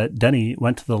remember that Denny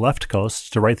went to the left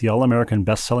coast to write the All-American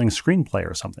best-selling screenplay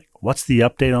or something. What's the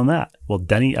update on that? Will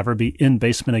Denny ever be in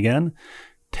basement again?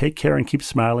 Take care and keep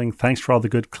smiling. Thanks for all the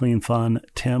good, clean fun,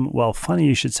 Tim. Well, funny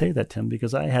you should say that, Tim,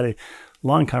 because I had a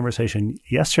long conversation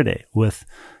yesterday with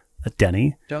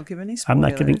Denny. Don't give any spoilers. I'm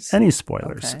not giving any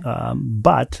spoilers. Okay.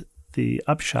 But the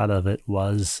upshot of it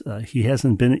was he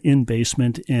hasn't been in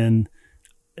basement in,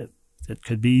 it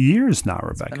could be years now,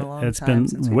 Rebecca. It's been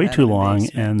way too long.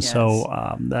 And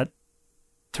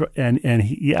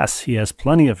yes. He has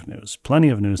plenty of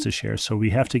news to share. So we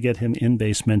have to get him in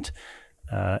basement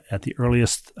at the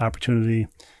earliest opportunity.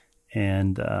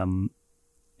 And I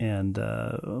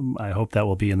hope that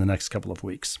will be in the next couple of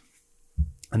weeks.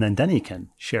 And then Denny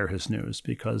can share his news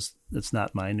because it's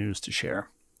not my news to share.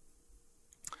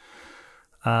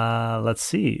 Let's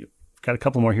see. Got a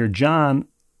couple more here. John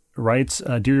writes,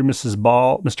 Dear Mrs.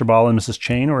 Ball, Mr. Ball and Mrs.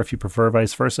 Chain, or if you prefer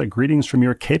vice versa, greetings from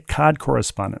your Cape Cod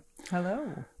correspondent.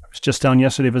 Hello. I was just down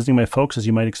yesterday visiting my folks. As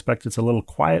you might expect, it's a little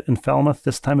quiet in Falmouth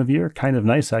this time of year. Kind of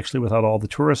nice, actually, without all the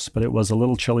tourists, but it was a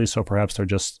little chilly, so perhaps they're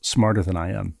just smarter than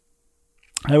I am.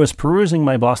 I was perusing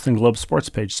my Boston Globe sports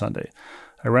page Sunday.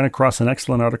 I ran across an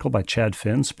excellent article by Chad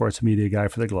Finn, sports media guy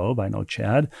for the Globe. I know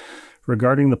Chad.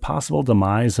 Regarding the possible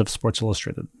demise of Sports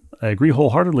Illustrated. I agree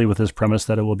wholeheartedly with his premise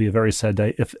that it will be a very sad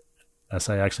day if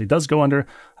SI actually does go under.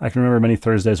 I can remember many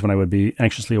Thursdays when I would be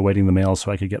anxiously awaiting the mail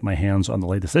so I could get my hands on the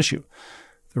latest issue.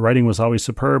 The writing was always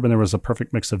superb, and there was a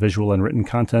perfect mix of visual and written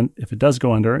content. If it does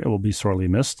go under, it will be sorely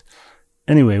missed.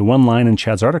 Anyway, one line in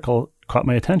Chad's article caught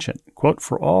my attention. Quote,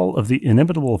 for all of the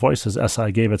inimitable voices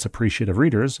SI gave its appreciative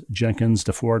readers, Jenkins,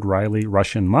 DeFord, Riley,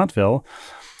 Russian, Montville,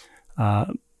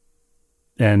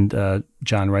 and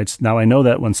John writes, now I know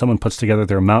that when someone puts together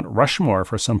their Mount Rushmore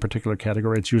for some particular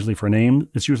category, it's usually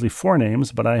four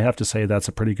names, but I have to say that's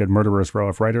a pretty good murderer's row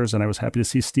of writers, and I was happy to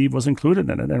see Steve was included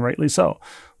in it, and rightly so.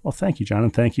 Well, thank you, John,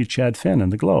 and thank you, Chad Finn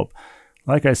and the Globe.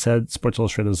 Like I said, Sports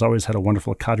Illustrated has always had a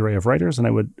wonderful cadre of writers, and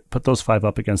I would put those 5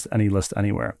 up against any list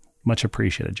anywhere. Much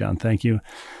appreciated, John. Thank you.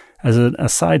 As an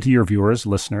aside to your viewers,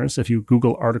 listeners, if you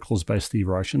Google articles by Steve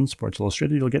Rush, Sports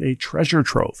Illustrated, you'll get a treasure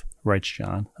trove, writes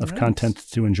John, of content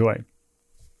to enjoy.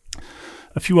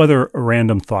 A few other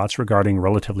random thoughts regarding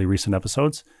relatively recent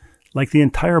episodes. Like the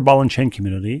entire ball and chain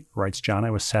community, writes John,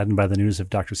 I was saddened by the news of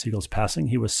Dr. Siegel's passing.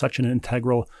 He was such an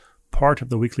integral part of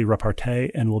the weekly repartee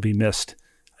and will be missed.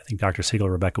 I think Dr. Siegel,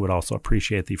 Rebecca, would also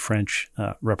appreciate the French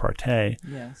repartee.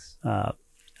 Yes.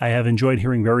 I have enjoyed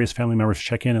hearing various family members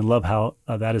check in and love how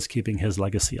that is keeping his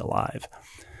legacy alive.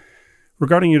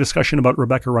 Regarding your discussion about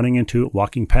Rebecca running into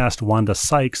walking past Wanda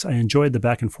Sykes, I enjoyed the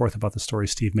back and forth about the story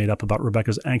Steve made up about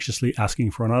Rebecca's anxiously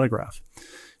asking for an autograph.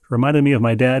 It reminded me of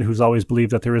my dad, who's always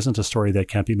believed that there isn't a story that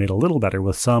can't be made a little better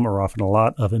with some or often a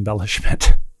lot of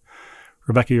embellishment.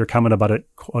 Rebecca, your comment about it,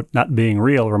 quote, not being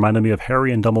real reminded me of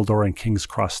Harry and Dumbledore in King's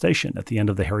Cross Station at the end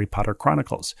of the Harry Potter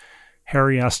Chronicles.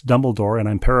 Harry asked Dumbledore, and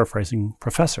I'm paraphrasing,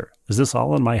 Professor, is this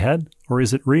all in my head, or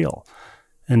is it real?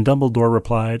 And Dumbledore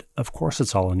replied, of course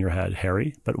it's all in your head,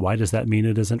 Harry, but why does that mean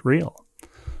it isn't real?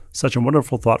 Such a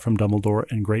wonderful thought from Dumbledore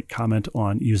and great comment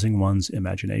on using one's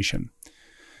imagination.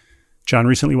 John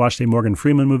recently watched a Morgan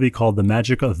Freeman movie called The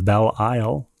Magic of Belle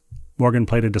Isle. Morgan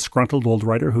played a disgruntled old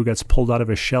writer who gets pulled out of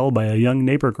his shell by a young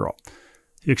neighbor girl.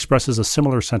 He expresses a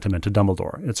similar sentiment to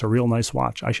Dumbledore. It's a real nice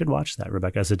watch. I should watch that,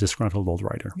 Rebecca, as a disgruntled old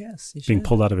writer. Yes, you should. Being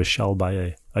pulled out of his shell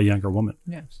by a younger woman.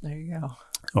 Yes, there you go.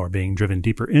 Or being driven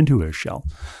deeper into his shell.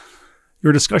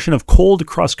 Your discussion of cold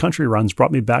cross-country runs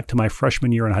brought me back to my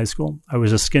freshman year in high school. I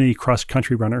was a skinny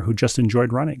cross-country runner who just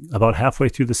enjoyed running. About halfway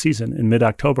through the season, in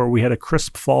mid-October, we had a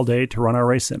crisp fall day to run our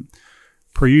race in.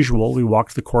 Per usual, we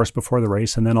walked the course before the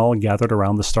race and then all gathered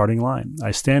around the starting line.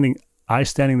 I standing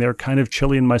there kind of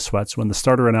chilly in my sweats when the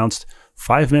starter announced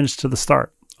 5 minutes to the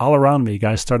start. All around me,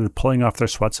 guys started pulling off their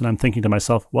sweats, and I'm thinking to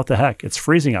myself, what the heck? It's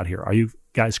freezing out here. Are you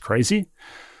guys crazy?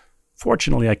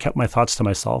 Fortunately, I kept my thoughts to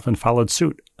myself and followed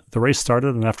suit. The race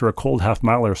started, and after a cold half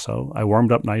mile or so, I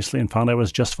warmed up nicely and found I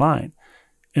was just fine.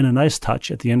 In a nice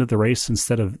touch, at the end of the race,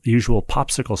 instead of the usual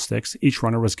popsicle sticks, each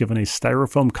runner was given a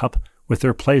styrofoam cup with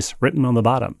their place written on the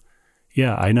bottom.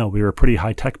 Yeah, I know, we were pretty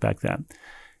high-tech back then.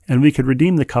 And we could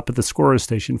redeem the cup at the scorer's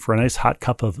station for a nice hot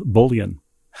cup of bouillon.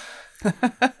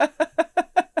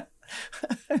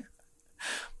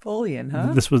 Bouillon,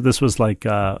 huh? This was like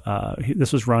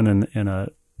this was run in a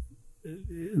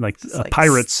like a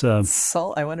pirate's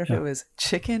salt. I wonder if it was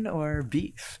chicken or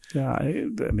beef. Yeah,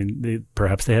 I mean,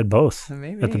 perhaps they had both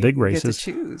at the big races.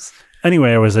 Get to choose.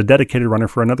 Anyway, I was a dedicated runner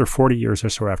for another 40 years or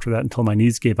so after that until my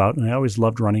knees gave out, and I always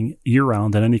loved running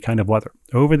year-round in any kind of weather.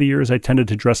 Over the years, I tended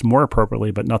to dress more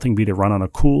appropriately, but nothing beat a run on a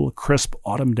cool, crisp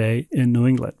autumn day in New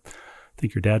England. I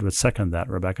think your dad would second that,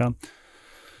 Rebecca.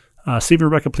 Steve and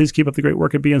Rebecca, please keep up the great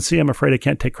work at BNC. I'm afraid I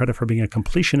can't take credit for being a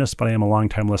completionist, but I am a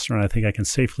longtime listener, and I think I can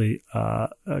safely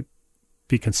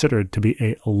be considered to be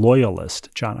a loyalist.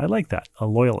 John, I like that, a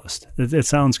loyalist. It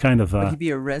sounds kind of... would he be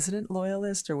a resident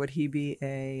loyalist, or would he be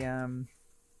a...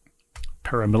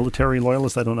 paramilitary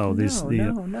loyalist? I don't know. No.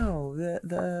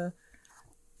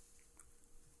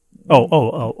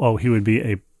 He would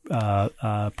be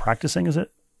a practicing, is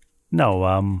it?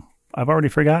 No, I've already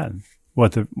forgotten.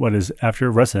 What is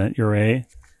after resident? You're a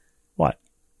what?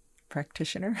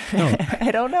 Practitioner? No.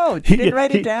 I don't know. You didn't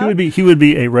write it down? He would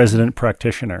be a resident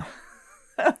practitioner.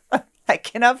 I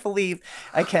can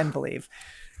believe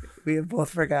we have both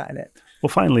forgotten it. Well,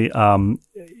 finally, obviously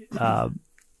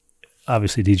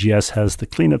DGS has the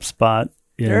cleanup spot.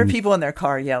 There are people in their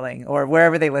car yelling, or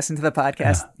wherever they listen to the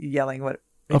podcast, yelling what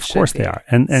it of course be. They are,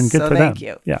 and good for them. Thank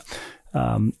you. Yeah.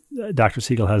 Dr.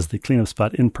 Siegel has the cleanup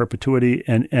spot in perpetuity.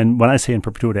 And when I say in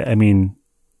perpetuity, I mean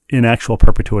in actual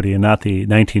perpetuity and not the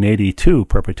 1982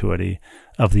 perpetuity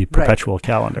of the perpetual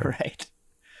calendar. Right.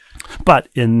 But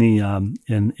in the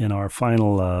in our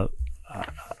final,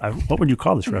 what would you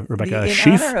call this, Rebecca?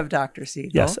 In honor of Dr.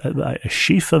 Siegel. Yes, a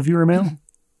sheaf of viewer mail?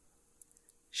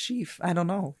 Sheaf. I don't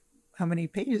know. How many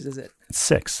pages is it?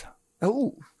 6.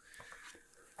 Oh.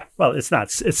 Well, it's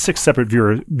not. It's 6 separate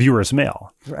viewers'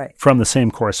 mail. Right. From the same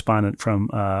correspondent, from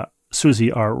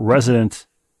Susie, our resident,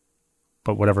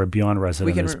 but whatever, beyond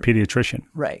resident, is pediatrician.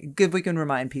 Right. Good. We can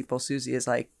remind people Susie is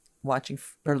like watching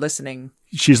or listening.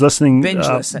 She's listening. Binge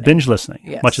listening. Binge listening.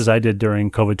 Yes. Much as I did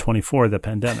during COVID-24, the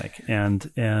pandemic.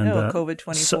 No,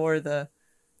 COVID-24,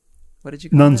 what did you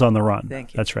call Nuns it? on the Run.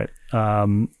 Thank you. That's right.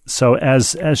 So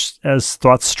as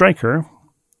thoughts strike her,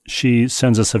 she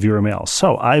sends us a viewer mail.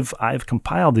 So I've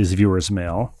compiled these viewers'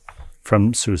 mail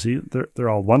from Susie. They're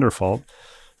all wonderful.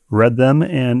 Read them,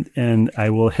 and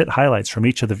I will hit highlights from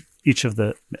each of the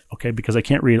because I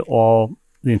can't read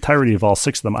the entirety of all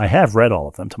 6 of them. I have read all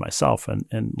of them to myself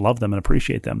and love them and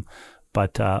appreciate them.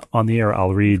 But on the air,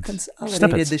 I'll read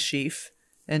consolidated the sheaf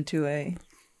into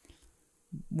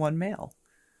one mail.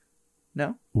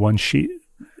 No? One sheaf.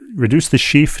 Reduce the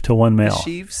sheaf to one mail. The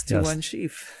sheaves to one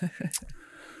sheaf.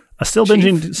 Still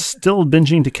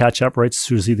binging to catch up, writes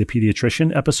Susie the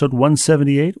pediatrician. Episode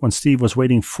 178, when Steve was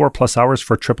waiting 4+ hours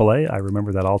for AAA. I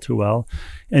remember that all too well.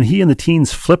 And he and the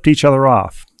teens flipped each other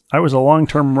off. I was a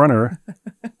long-term runner.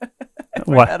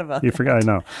 What? You forgot? I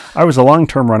know. I was a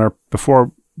long-term runner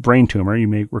before brain tumor. You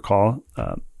may recall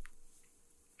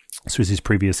Susie's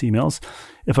previous emails.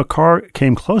 If a car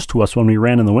came close to us when we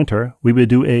ran in the winter, we would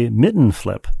do a mitten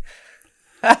flip.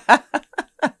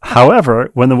 However,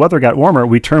 when the weather got warmer,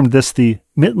 we termed this the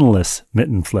mittenless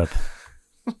mitten flip.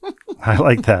 I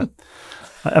like that.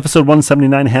 Episode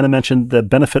 179, Hannah mentioned the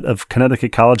benefit of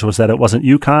Connecticut College was that it wasn't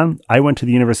UConn. I went to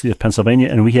the University of Pennsylvania,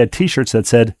 and we had T-shirts that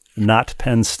said, not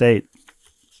Penn State.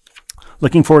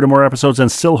 Looking forward to more episodes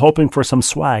and still hoping for some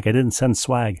swag. I didn't send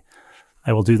swag.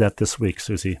 I will do that this week,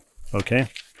 Susie. Okay?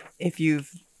 If you've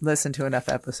listened to enough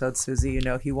episodes, Susie, you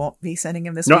know he won't be sending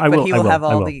him this week, but he will have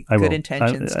all the good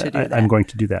intentions to do that. I'm going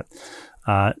to do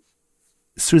that.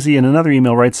 Susie, in another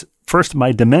email, writes, first,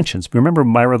 my dimensions. Remember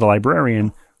Myra the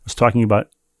librarian was talking about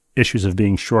issues of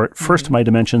being short. First, my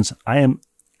dimensions. I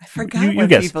forgot what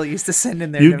people used to send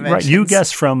in their dimensions. Right, you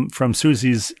guessed from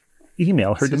Susie's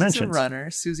email, her Susie's dimensions. Susie's a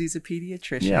runner. Susie's a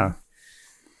pediatrician. Yeah.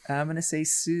 I'm going to say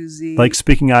Susie. Like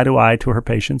speaking eye to eye to her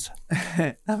patients.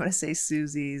 I'm going to say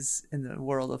Susie's in the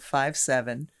world of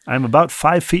 5'7". I'm about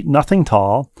 5 feet nothing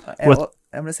tall. I'm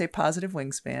going to say positive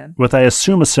wingspan. With, I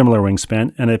assume, a similar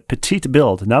wingspan and a petite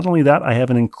build. Not only that, I have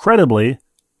an incredibly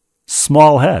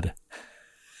small head.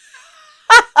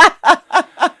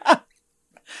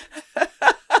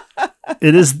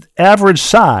 It is average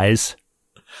size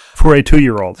for a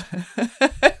 2-year-old.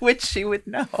 Which she would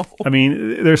know. I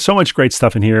mean, there's so much great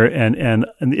stuff in here, and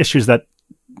the issues that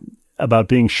about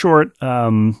being short.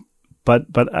 But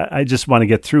I just want to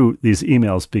get through these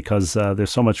emails because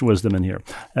there's so much wisdom in here.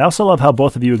 I also love how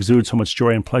both of you exude so much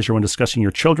joy and pleasure when discussing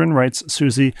your children, writes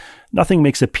Susie. Nothing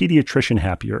makes a pediatrician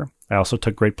happier. I also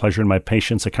took great pleasure in my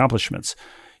patients' accomplishments.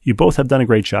 You both have done a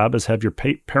great job, as have your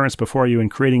parents before you, in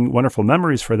creating wonderful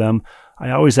memories for them.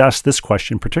 I always ask this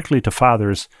question, particularly to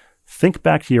fathers. Think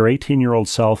back to your 18-year-old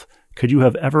self. Could you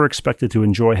have ever expected to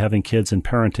enjoy having kids and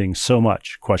parenting so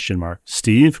much? ?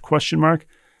 Steve? ?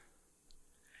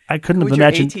 I couldn't have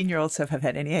imagined. Would your 18-year-old self have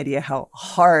had any idea how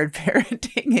hard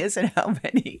parenting is and how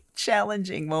many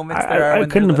challenging moments there are? I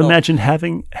couldn't have imagined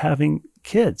having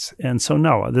kids. And so,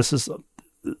 no, this is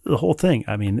the whole thing.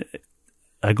 I mean,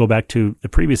 I go back to the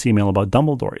previous email about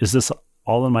Dumbledore. Is this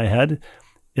all in my head?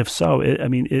 If so,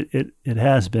 it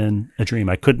has been a dream.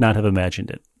 I could not have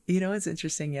imagined it. You know, it's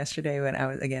interesting. Yesterday, when I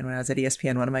was at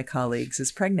ESPN, one of my colleagues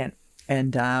is pregnant,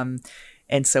 and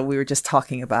so we were just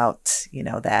talking about,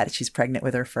 that she's pregnant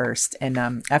with her first. And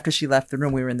after she left the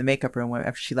room, we were in the makeup room.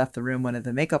 After she left the room, one of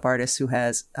the makeup artists who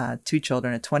has 2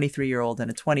 children, a 23-year-old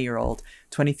and a 20-year-old.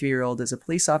 23-year-old is a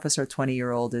police officer.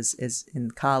 20-year-old is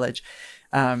in college.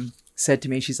 Said to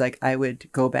me, she's like, I would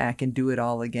go back and do it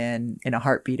all again in a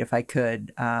heartbeat if I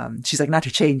could. She's like, not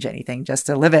to change anything, just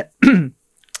to live it.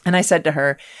 And I said to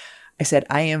her,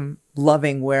 I am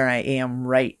loving where I am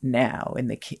right now in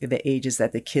the ages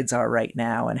that the kids are right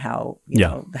now and how,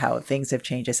 how things have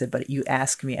changed. I said, but you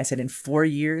ask me, I said, in 4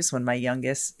 years when my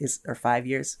youngest is, or 5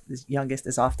 years, his youngest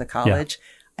is off to college,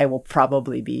 I will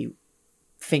probably be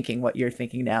thinking what you're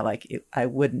thinking now. Like I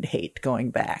wouldn't hate going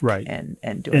back and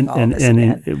doing all this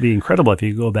again. It'd be incredible if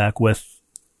you go back with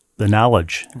the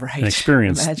knowledge and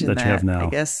experience that you have now. I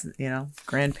guess,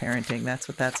 grandparenting, that's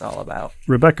what that's all about.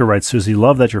 Rebecca writes, Susie,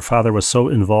 love that your father was so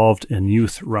involved in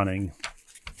youth running.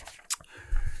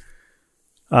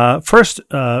 First,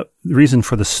 the reason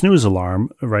for the snooze alarm,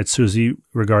 writes Susie,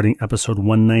 regarding episode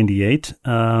 198.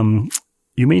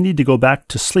 You may need to go back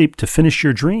to sleep to finish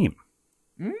your dream.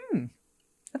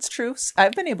 That's true.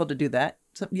 I've been able to do that.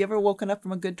 So you ever woken up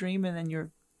from a good dream and then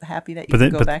you're happy that you can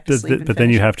go back to sleep? But then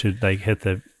you have to hit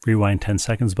the rewind 10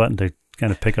 seconds button to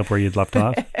kind of pick up where you'd left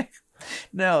off.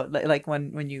 No, like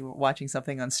when you're watching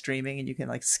something on streaming and you can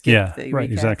skip the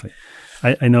recap. Exactly.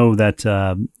 I know that,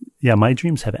 my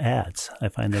dreams have ads. I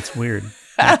find that's weird.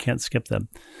 I can't skip them.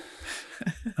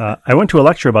 I went to a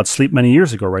lecture about sleep many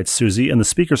years ago, writes Susie, and the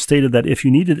speaker stated that if you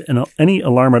needed any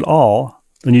alarm at all,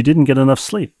 then you didn't get enough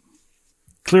sleep.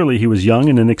 Clearly, he was young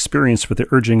and inexperienced with the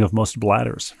urging of most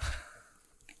bladders.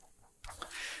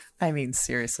 I mean,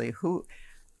 seriously,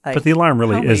 but the alarm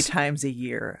really how many is. Times a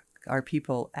year are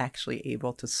people actually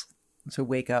able to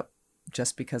wake up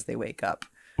just because they wake up?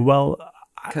 Well,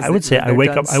 I would say I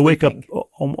wake up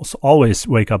almost always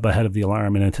wake up ahead of the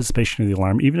alarm in anticipation of the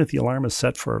alarm, even if the alarm is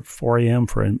set for 4 a.m.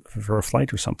 for a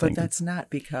flight or something. But that's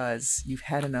not because you've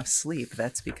had enough sleep.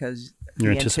 That's because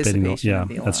you're anticipating of the alarm.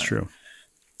 That's true.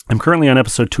 I'm currently on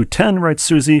episode 210, writes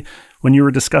Susie, when you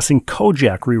were discussing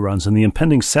Kojak reruns and the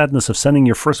impending sadness of sending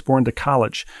your firstborn to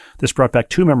college. This brought back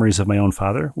 2 memories of my own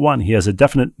father. One, he has a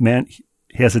definite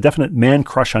man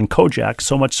crush on Kojak,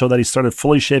 so much so that he started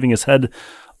fully shaving his head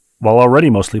while already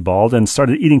mostly bald and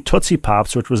started eating Tootsie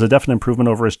Pops, which was a definite improvement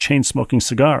over his chain-smoking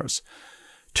cigars.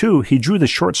 2, he drew the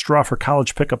short straw for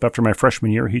college pickup after my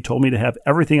freshman year. He told me to have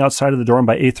everything outside of the dorm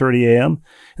by 8:30 a.m.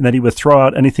 and that he would throw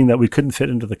out anything that we couldn't fit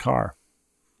into the car.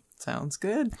 Sounds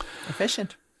good.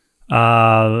 Efficient.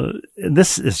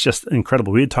 This is just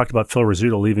incredible. We had talked about Phil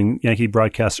Rizzuto leaving Yankee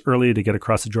broadcast early to get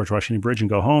across the George Washington Bridge and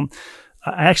go home.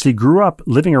 I actually grew up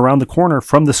living around the corner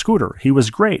from the scooter. He was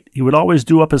great. He would always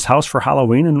do up his house for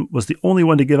Halloween and was the only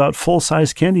one to give out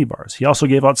full-size candy bars. He also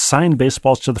gave out signed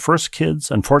baseballs to the first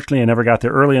kids. Unfortunately, I never got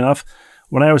there early enough.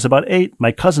 When I was about 8,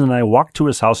 my cousin and I walked to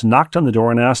his house, knocked on the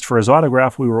door, and asked for his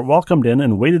autograph. We were welcomed in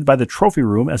and waited by the trophy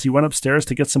room as he went upstairs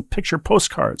to get some picture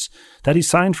postcards that he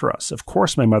signed for us. Of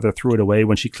course, my mother threw it away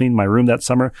when she cleaned my room that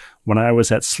summer when I was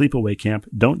at sleepaway camp.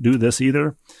 Don't do this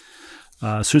either.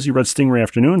 Susie read Stingray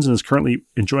Afternoons and is currently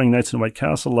enjoying Nights in White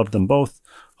Castle. Loved them both.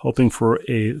 Hoping for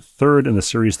a third in the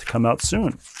series to come out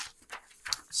soon.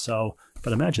 So,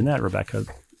 but imagine that, Rebecca.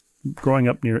 Growing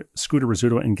up near Scooter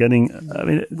Rizzuto and getting,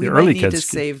 the early kids. We need to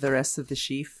save the rest of the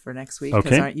sheaf for next week.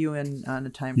 Okay. Aren't you on a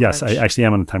time crunch? Yes, I actually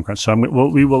am on a time crunch. So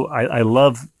we will. I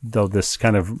love though this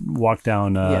kind of walk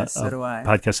down yes, so do I.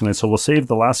 Podcasting. So we'll save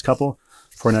the last couple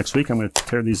for next week. I'm going to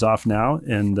tear these off now,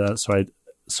 and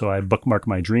so I bookmark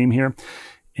my dream here,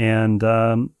 and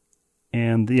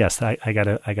yes, I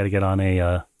gotta get on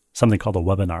a something called a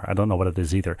webinar. I don't know what it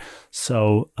is either.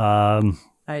 So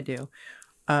I do,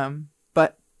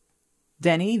 but.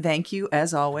 Denny, thank you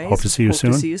as always. Hope to see you soon.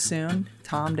 Hope to see you soon.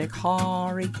 Tom, Dick,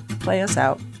 Harry, play us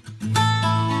out.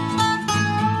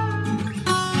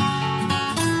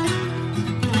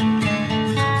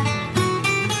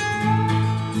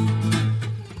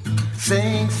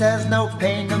 Saying says no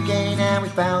pain, no gain, and we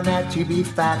found that to be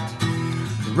fact.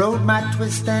 The road might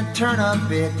twist and turn a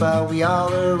bit, but we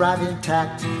all arrive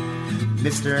intact.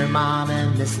 Mr. and Mom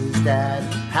and Mrs. Dad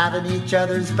having each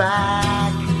other's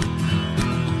back.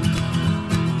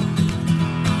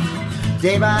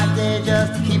 Day by day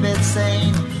just to keep it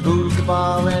sane. Who's the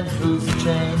ball and who's the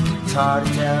chain? It's hard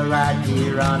to tell right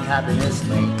here on Happiness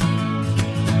Lane.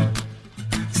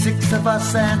 6 of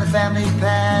us and the family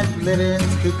pet live in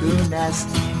this cuckoo nest.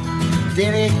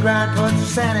 Daily grind puts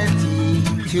sanity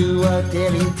to a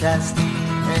daily test.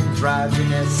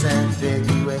 Androgynous,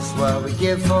 ambiguous, what we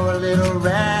give for a little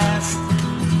rest.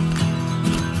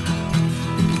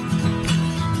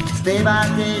 Day by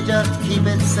day just to keep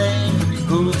it sane.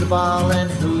 Who's the ball and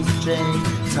who's the chain?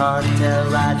 It's hard to tell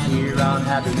right here on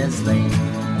Happiness Lane.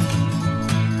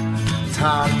 It's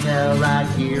hard to tell right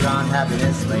here on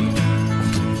Happiness Lane.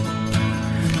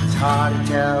 It's hard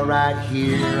to tell right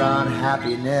here on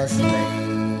Happiness Lane.